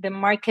about the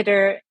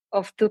marketer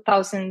of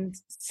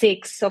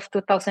 2006, of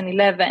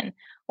 2011,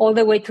 all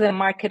the way to the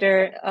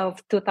marketer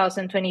of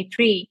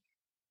 2023,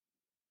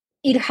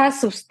 it has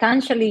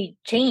substantially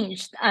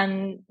changed.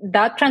 And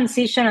that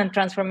transition and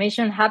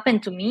transformation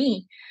happened to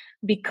me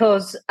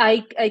because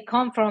I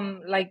come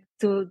from, like,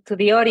 to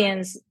the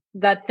audience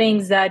that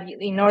thinks that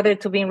in order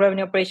to be in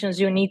revenue operations,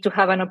 you need to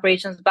have an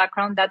operations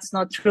background. That's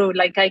not true.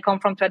 Like, I come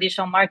from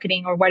traditional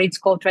marketing, or what it's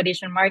called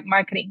traditional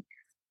marketing.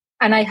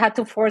 And I had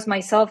to force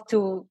myself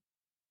to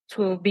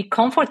be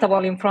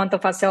comfortable in front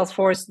of a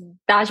Salesforce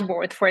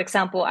dashboard, for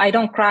example. I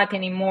don't crack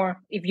anymore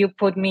if you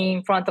put me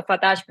in front of a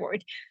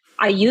dashboard.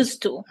 I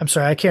used to. I'm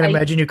sorry, I can't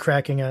imagine you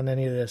cracking on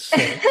any of this.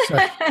 So.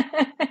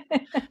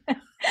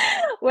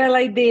 Well,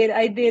 I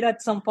did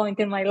at some point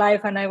in my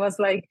life, and I was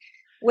like,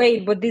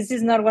 wait, but this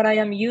is not what I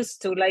am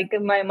used to. Like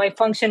my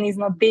function is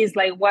not this.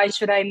 Like, why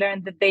should I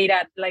learn the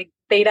data? Like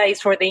data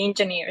is for the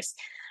engineers.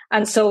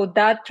 And so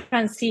that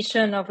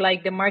transition of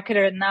like the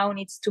marketer now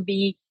needs to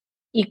be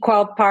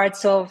equal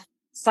parts of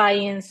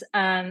science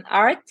and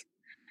art.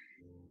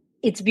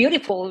 It's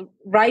beautiful.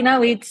 Right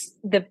now,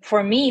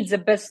 for me, it's the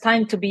best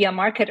time to be a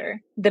marketer,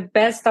 the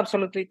best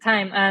absolutely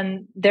time.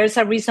 And there's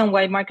a reason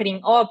why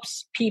marketing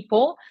ops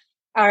people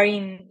are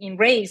in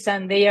race,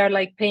 and they are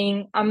like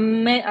paying a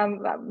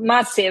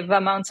massive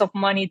amounts of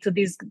money to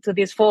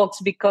these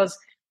folks, because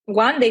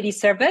one, they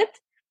deserve it.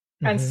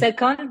 And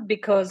second,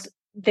 because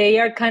they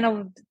are kind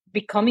of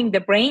becoming the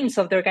brains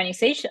of the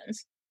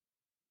organizations.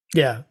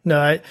 Yeah,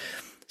 no,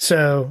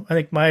 so I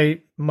think my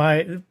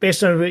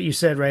based on what you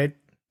said, right?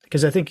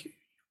 Because I think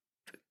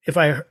if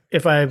I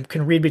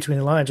can read between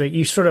the lines, right,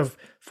 you sort of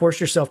force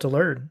yourself to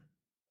learn.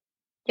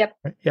 Yep.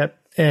 Yep.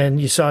 And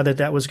you saw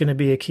that was going to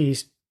be a key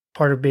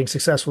part of being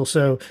successful.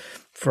 So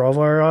for all of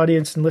our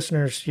audience and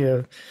listeners,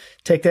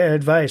 take that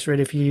advice, right?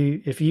 If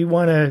you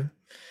want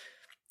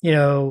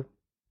to,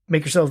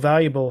 make yourself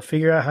valuable,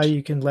 figure out how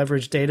you can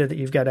leverage data that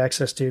you've got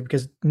access to,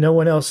 because no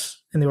one else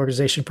in the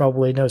organization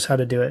probably knows how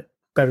to do it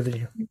better than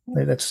you.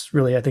 That's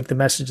really, I think, the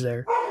message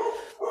there.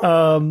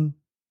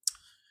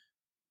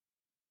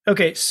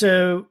 Okay,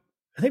 so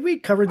I think we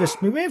covered this.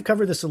 We may have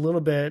covered this a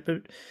little bit,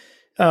 but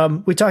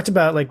we talked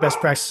about like best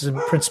practices and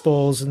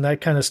principles and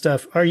that kind of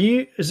stuff. Are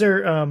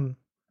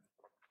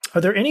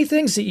there any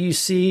things that you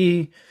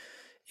see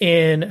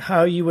in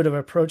how you would have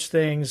approached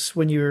things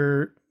when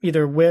you're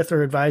either with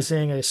or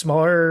advising a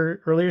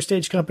smaller, earlier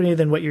stage company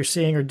than what you're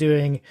seeing or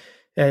doing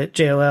at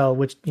JLL,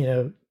 which,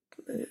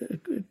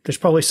 there's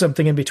probably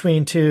something in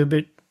between too,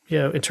 but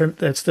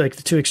that's like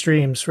the two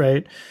extremes,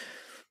 right?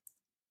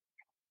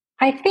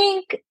 I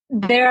think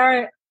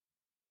there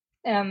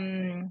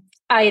are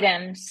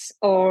items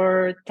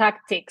or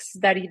tactics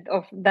that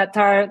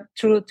are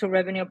true to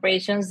revenue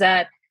operations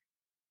that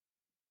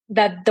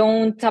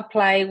don't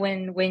apply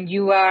when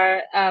you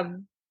are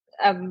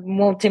a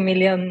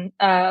multi-million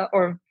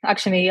or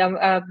actually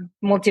a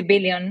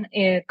multi-billion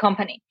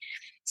company.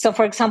 So,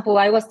 for example,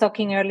 I was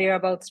talking earlier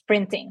about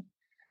sprinting.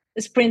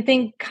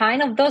 Sprinting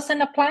kind of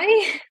doesn't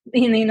apply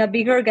in a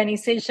big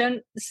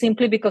organization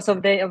simply because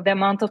of the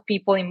amount of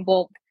people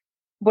involved.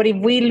 But if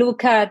we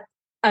look at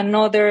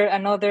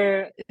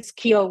another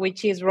skill,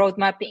 which is road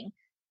mapping,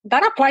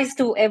 that applies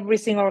to every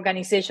single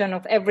organization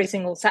of every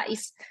single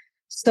size.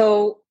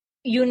 So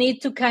you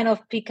need to kind of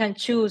pick and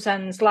choose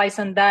and slice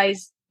and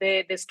dice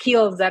the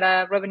skills that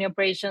a revenue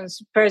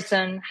operations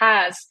person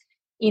has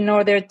in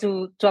order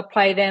to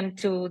apply them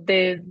to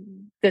the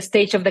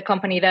stage of the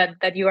company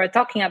that you are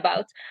talking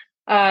about.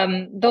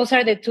 Those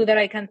are the two that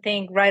I can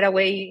think right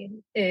away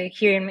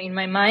here in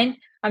my mind.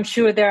 I'm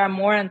sure there are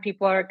more and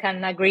people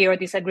can agree or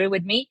disagree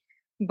with me,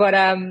 but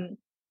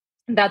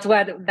that's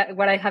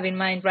what I have in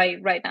mind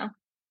right now.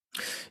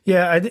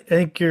 Yeah, I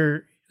think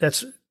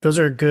those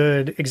are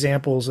good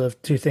examples of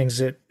two things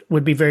that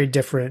would be very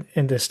different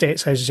in the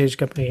size stage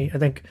company. I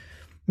think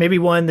maybe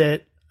one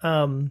that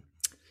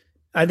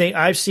I think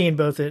I've seen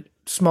both at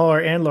smaller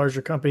and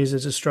larger companies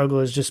as a struggle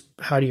is just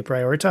how do you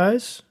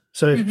prioritize?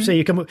 So if say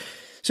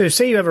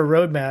you have a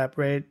roadmap,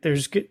 right?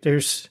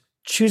 There's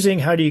choosing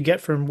how do you get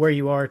from where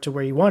you are to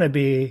where you want to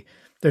be.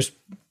 There's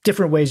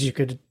different ways you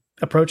could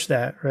approach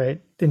that,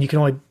 right? Then you can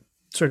only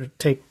sort of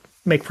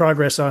make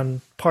progress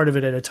on part of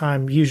it at a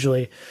time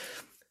usually.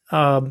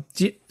 So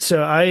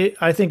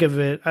I think of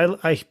it,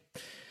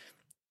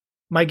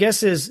 my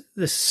guess is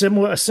a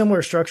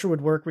similar structure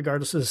would work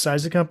regardless of the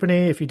size of the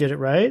company if you did it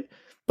right,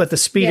 but the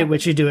speed at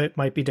which you do it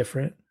might be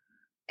different.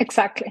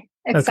 Exactly.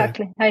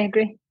 Okay. I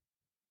agree.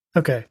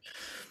 Okay.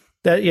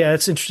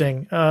 That's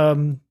interesting.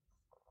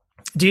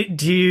 Do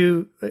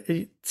you,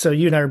 so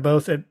you and I are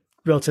both at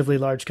relatively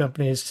large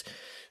companies,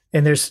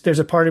 and there's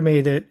a part of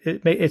me that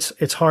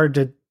it's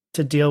hard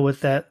to deal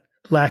with that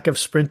lack of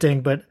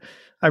sprinting, but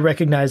I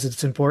recognize that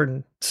it's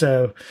important.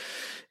 So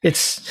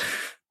it's,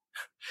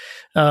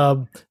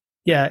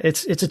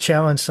 it's a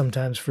challenge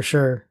sometimes for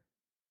sure.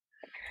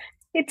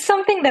 It's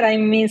something that I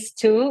miss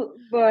too,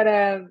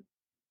 but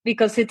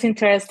because it's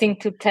interesting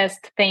to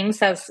test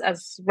things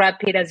as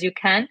rapid as you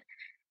can.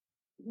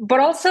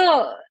 But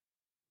also,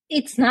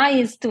 it's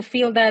nice to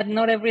feel that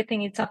not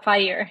everything is a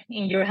fire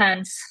in your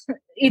hands.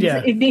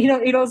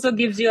 It also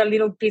gives you a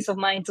little peace of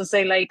mind to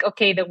say like,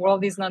 okay, the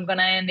world is not going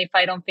to end if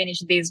I don't finish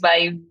this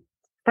by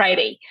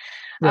Friday.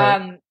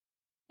 Right.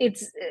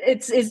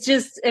 It's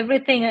just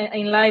everything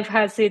in life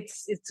has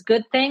its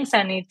good things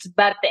and its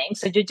bad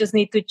things. So you just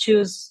need to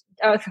choose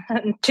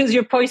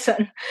your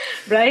poison,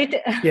 right?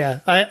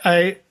 Yeah,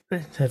 I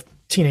have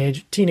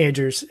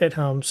teenagers at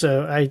home,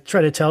 so I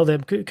try to tell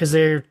them because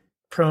they're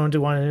prone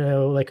to want to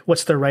know like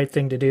what's the right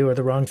thing to do or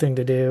the wrong thing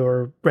to do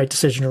or right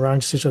decision or wrong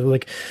decision.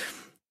 Like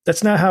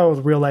that's not how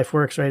real life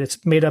works, right?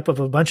 It's made up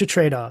of a bunch of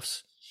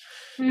trade-offs.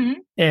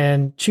 Mm-hmm.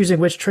 And choosing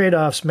which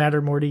trade-offs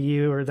matter more to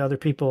you or the other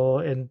people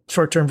and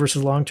short-term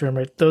versus long-term,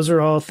 right? Those are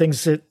all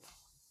things that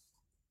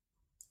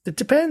it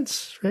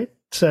depends, right?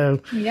 So,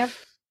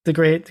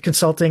 the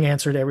consulting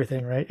answer to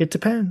everything, right? It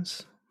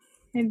depends.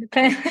 It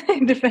depends.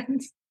 It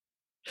depends.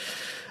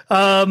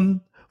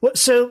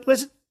 So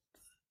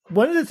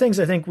one of the things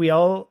I think we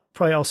all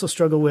probably also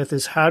struggle with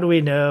is how do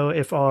we know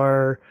if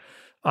our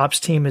ops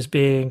team is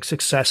being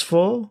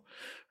successful,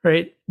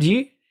 right?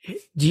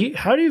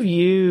 How do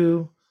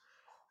you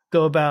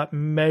go about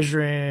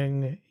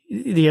measuring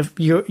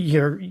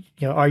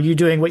are you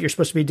doing what you're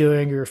supposed to be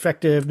doing, your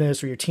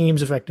effectiveness or your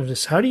team's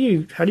effectiveness? How do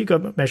you go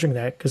about measuring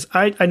that? Because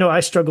I know I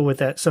struggle with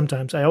that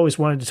sometimes. I always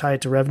wanted to tie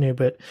it to revenue,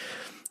 but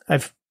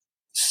I've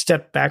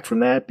stepped back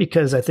from that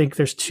because I think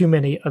there's too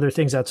many other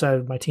things outside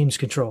of my team's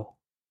control.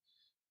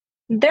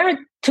 There are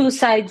two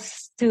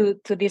sides to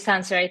this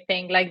answer, I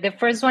think. Like the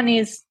first one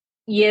is,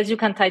 yes, you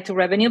can tie to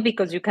revenue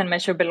because you can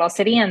measure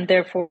velocity and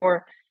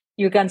therefore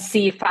you can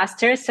see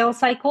faster sales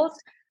cycles.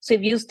 So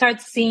if you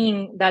start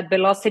seeing that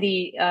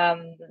velocity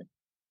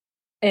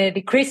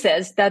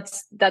decreases,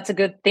 that's a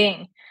good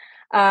thing.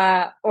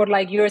 Or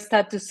like you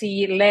start to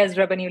see less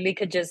revenue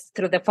leakages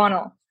through the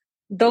funnel.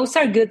 Those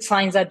are good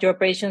signs that your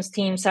operations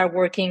teams are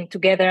working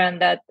together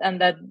and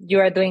that you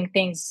are doing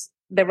things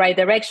the right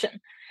direction.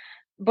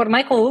 But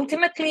Michael,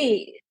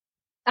 ultimately,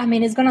 I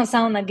mean, it's gonna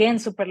sound again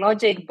super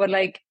logic, but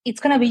like it's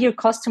gonna be your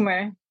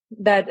customer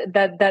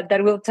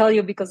that will tell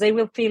you because they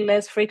will feel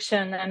less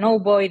friction, and oh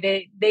boy,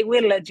 they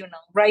will let you know.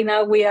 Right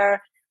now we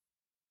are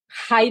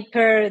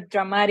hyper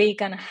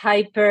dramatic and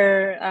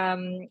hyper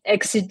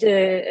what's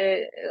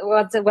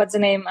the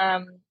name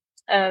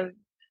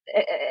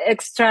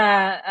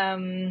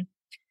extra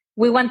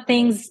we want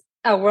things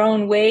our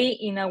own way,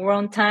 in our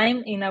own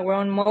time, in our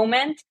own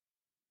moment.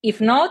 If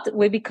not,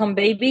 we become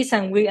babies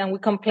and we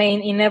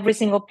complain in every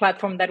single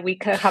platform that we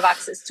have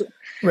access to.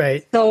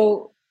 Right.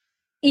 So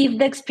if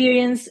the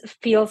experience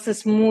feels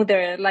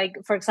smoother, like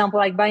for example,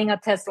 like buying a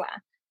Tesla,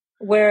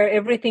 where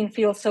everything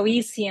feels so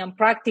easy and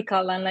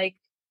practical, and like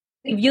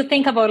if you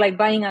think about like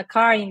buying a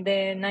car in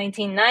the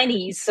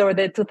 1990s or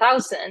the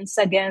 2000s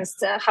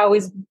against how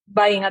is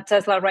buying a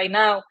Tesla right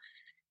now,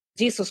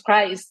 Jesus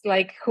Christ,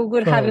 like who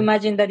would have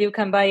imagined that you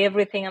can buy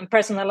everything and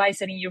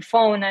personalize it in your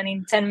phone and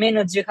in 10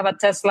 minutes you have a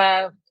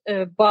Tesla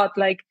bought?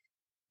 Like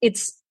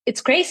it's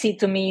crazy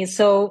to me.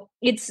 So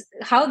it's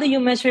how do you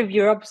measure if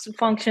your ops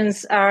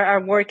functions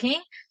are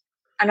working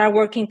and are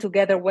working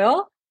together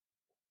well?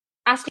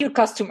 Ask your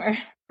customer.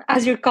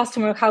 Ask your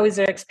customer how is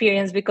their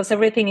experience, because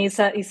everything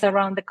is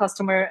around the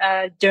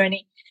customer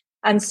journey.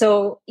 And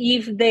so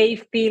if they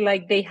feel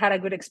like they had a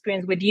good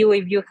experience with you,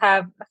 if you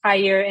have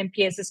higher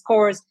NPS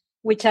scores,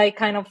 which I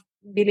kind of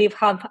believe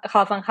half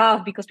and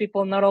half, because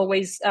people not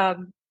always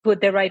put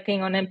the right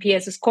thing on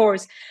NPS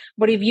scores.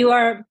 But if you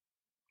are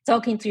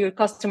talking to your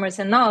customers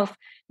enough,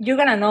 you're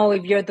going to know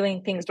if you're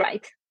doing things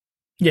right.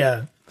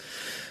 Yeah.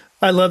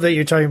 I love that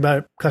you're talking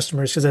about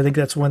customers, because I think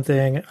that's one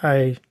thing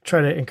I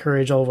try to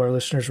encourage all of our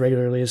listeners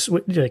regularly is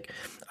like,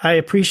 I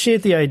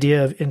appreciate the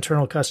idea of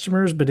internal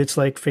customers, but it's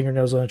like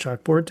fingernails on a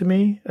chalkboard to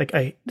me. Like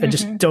I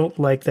just don't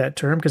like that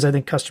term because I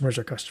think customers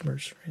are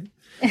customers. Right?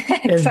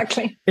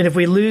 Exactly. And if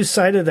we lose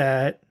sight of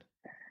that,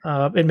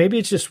 and maybe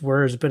it's just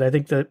words, but I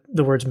think that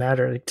the words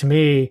matter. Like, to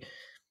me,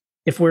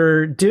 if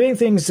we're doing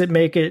things that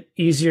make it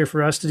easier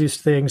for us to do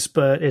things,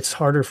 but it's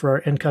harder for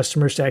our end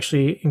customers to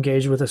actually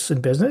engage with us in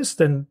business,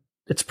 then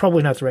it's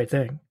probably not the right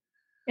thing.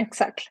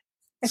 Exactly.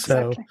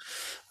 So,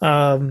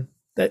 so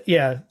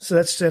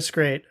that's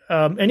great.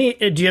 Do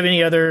you have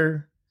any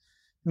other,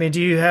 I mean,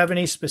 do you have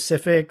any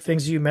specific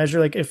things you measure?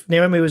 Like if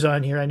Naomi was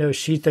on here, I know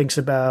she thinks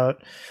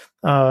about,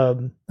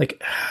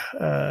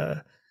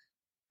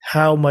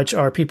 how much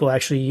are people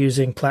actually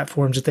using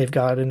platforms that they've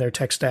got in their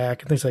tech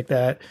stack and things like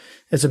that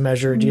as a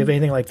measure. Do you have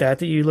anything like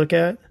that you look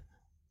at?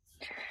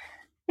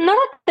 Not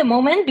at the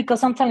moment,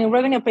 because I'm telling you,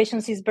 revenue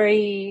operations is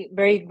very,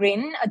 very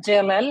green at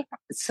JLL.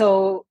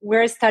 So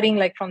we're starting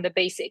like from the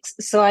basics.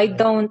 So I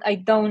don't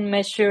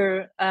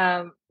measure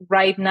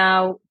right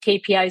now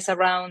KPIs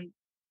around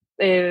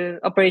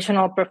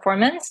operational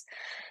performance.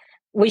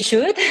 We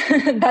should.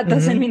 That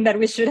doesn't mean that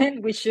we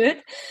shouldn't. We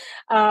should.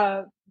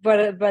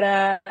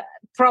 But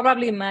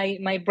probably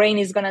my brain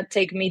is gonna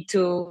take me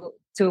to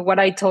what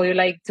I told you,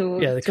 like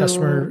to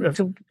customer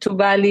to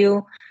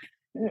value.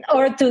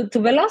 Or to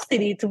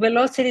velocity, to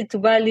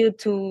value,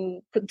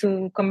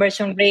 to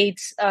conversion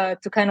rates,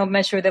 to kind of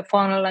measure the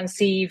funnel and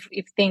see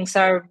if things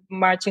are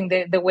marching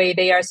the way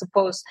they are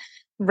supposed.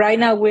 Right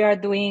now, we are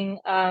doing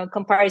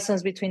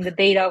comparisons between the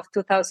data of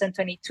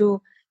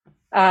 2022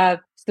 to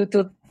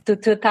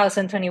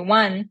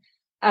 2021,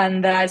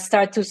 and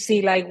start to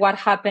see like what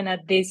happened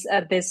at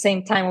the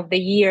same time of the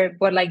year,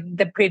 but like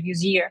the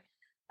previous year.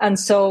 And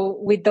so,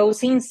 with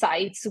those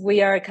insights,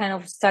 we are kind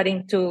of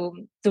starting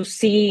to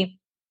see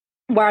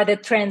what are the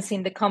trends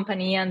in the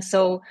company. And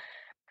so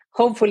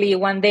hopefully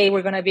one day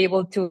we're going to be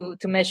able to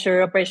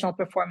measure operational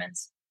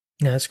performance.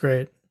 Yeah, that's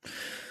great.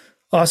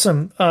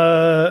 Awesome.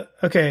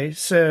 Okay.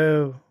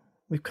 So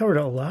we've covered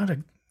a lot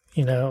of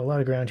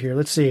ground here.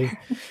 Let's see.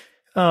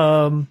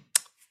 So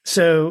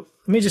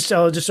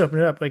I'll just open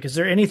it up. Like, is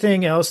there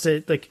anything else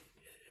that, like,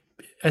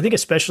 I think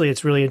especially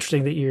it's really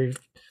interesting that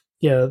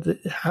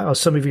how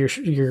some of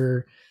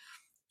your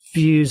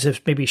views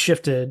have maybe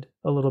shifted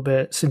a little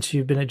bit since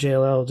you've been at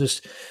JLL.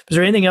 Just, is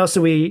there anything else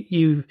that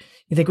you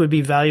think would be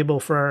valuable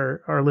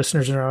for our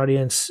listeners and our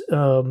audience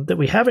that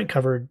we haven't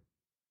covered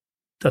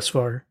thus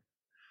far?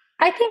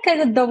 I think I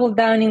would double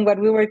down in what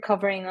we were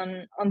covering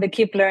on the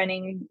keep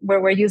learning,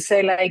 where you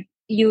say like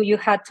you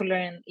had to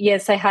learn.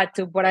 Yes, I had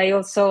to, but I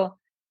also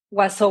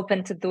was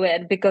open to do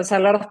it, because a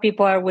lot of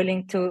people are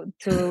willing to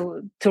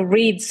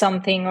read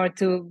something or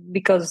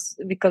because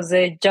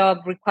the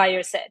job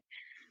requires it.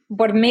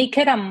 But make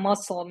it a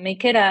muscle,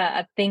 make it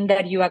a thing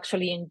that you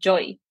actually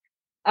enjoy.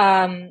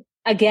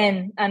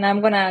 Again, and I'm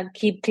going to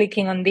keep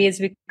clicking on this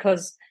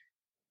because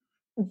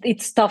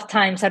it's tough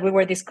times that we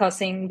were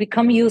discussing.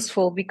 Become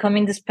useful, become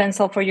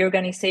indispensable for your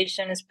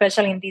organization,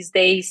 especially in these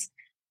days.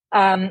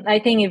 I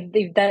think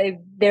if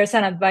there's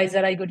an advice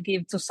that I would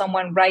give to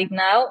someone right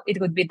now, it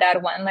would be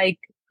that one. Like,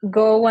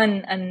 go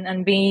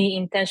and be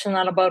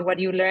intentional about what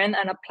you learn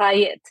and apply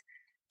it.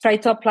 Try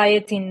to apply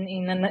it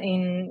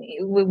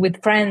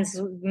with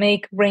friends,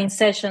 make brain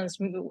sessions,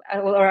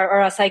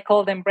 or as I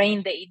call them,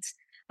 brain dates.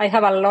 I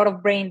have a lot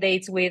of brain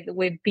dates with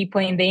people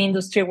in the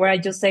industry where I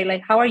just say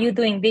like, how are you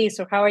doing this?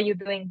 Or how are you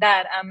doing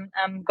that?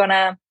 I'm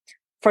gonna,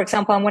 for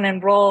example, I'm gonna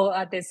enroll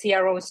at the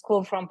CRO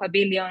school from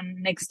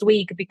Pavilion next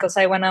week because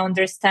I want to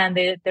understand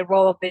the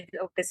role of the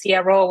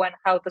CRO and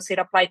how does it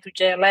apply to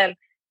JLL,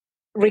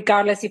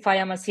 regardless if I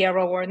am a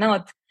CRO or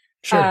not.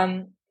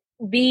 Sure.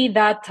 Be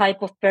that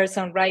type of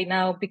person right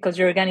now because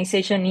your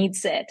organization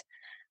needs it.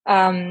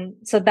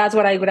 So that's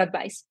what I would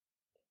advise.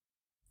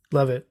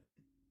 Love it.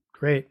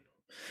 Great.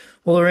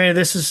 Well, Lorena,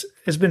 this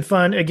has been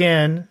fun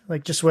again.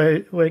 Like just what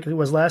it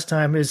was last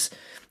time. Is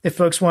if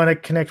folks want to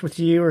connect with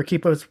you or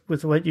keep up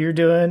with what you're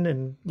doing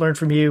and learn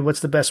from you, what's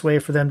the best way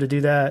for them to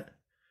do that?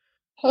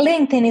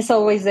 LinkedIn is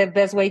always the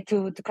best way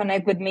to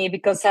connect with me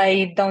because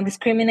I don't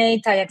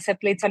discriminate. I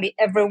accept literally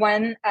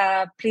everyone.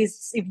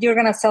 Please, if you're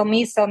going to sell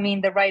me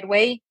in the right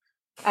way.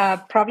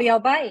 Probably I'll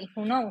buy.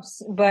 Who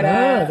knows? But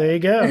there you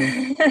go.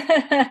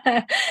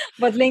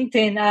 But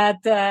LinkedIn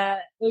at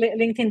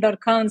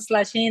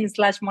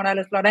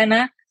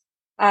linkedin.com/in/Morales-Lorena.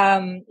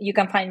 You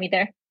can find me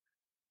there.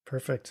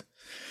 Perfect.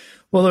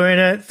 Well,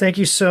 Lorena, thank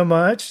you so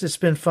much. It's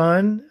been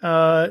fun.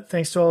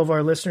 Thanks to all of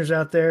our listeners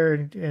out there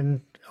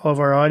and all of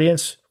our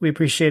audience. We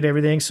appreciate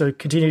everything. So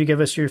continue to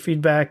give us your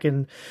feedback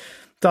and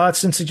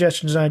thoughts and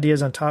suggestions and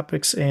ideas on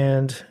topics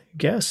and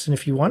guests. And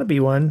if you want to be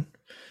one,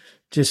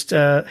 just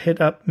hit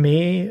up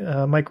me,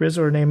 Mike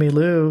Rizzo, or Naomi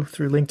Liu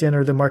through LinkedIn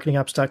or the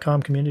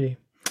marketingops.com community.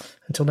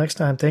 Until next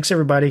time, thanks,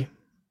 everybody.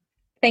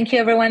 Thank you,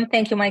 everyone.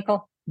 Thank you,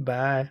 Michael.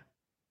 Bye.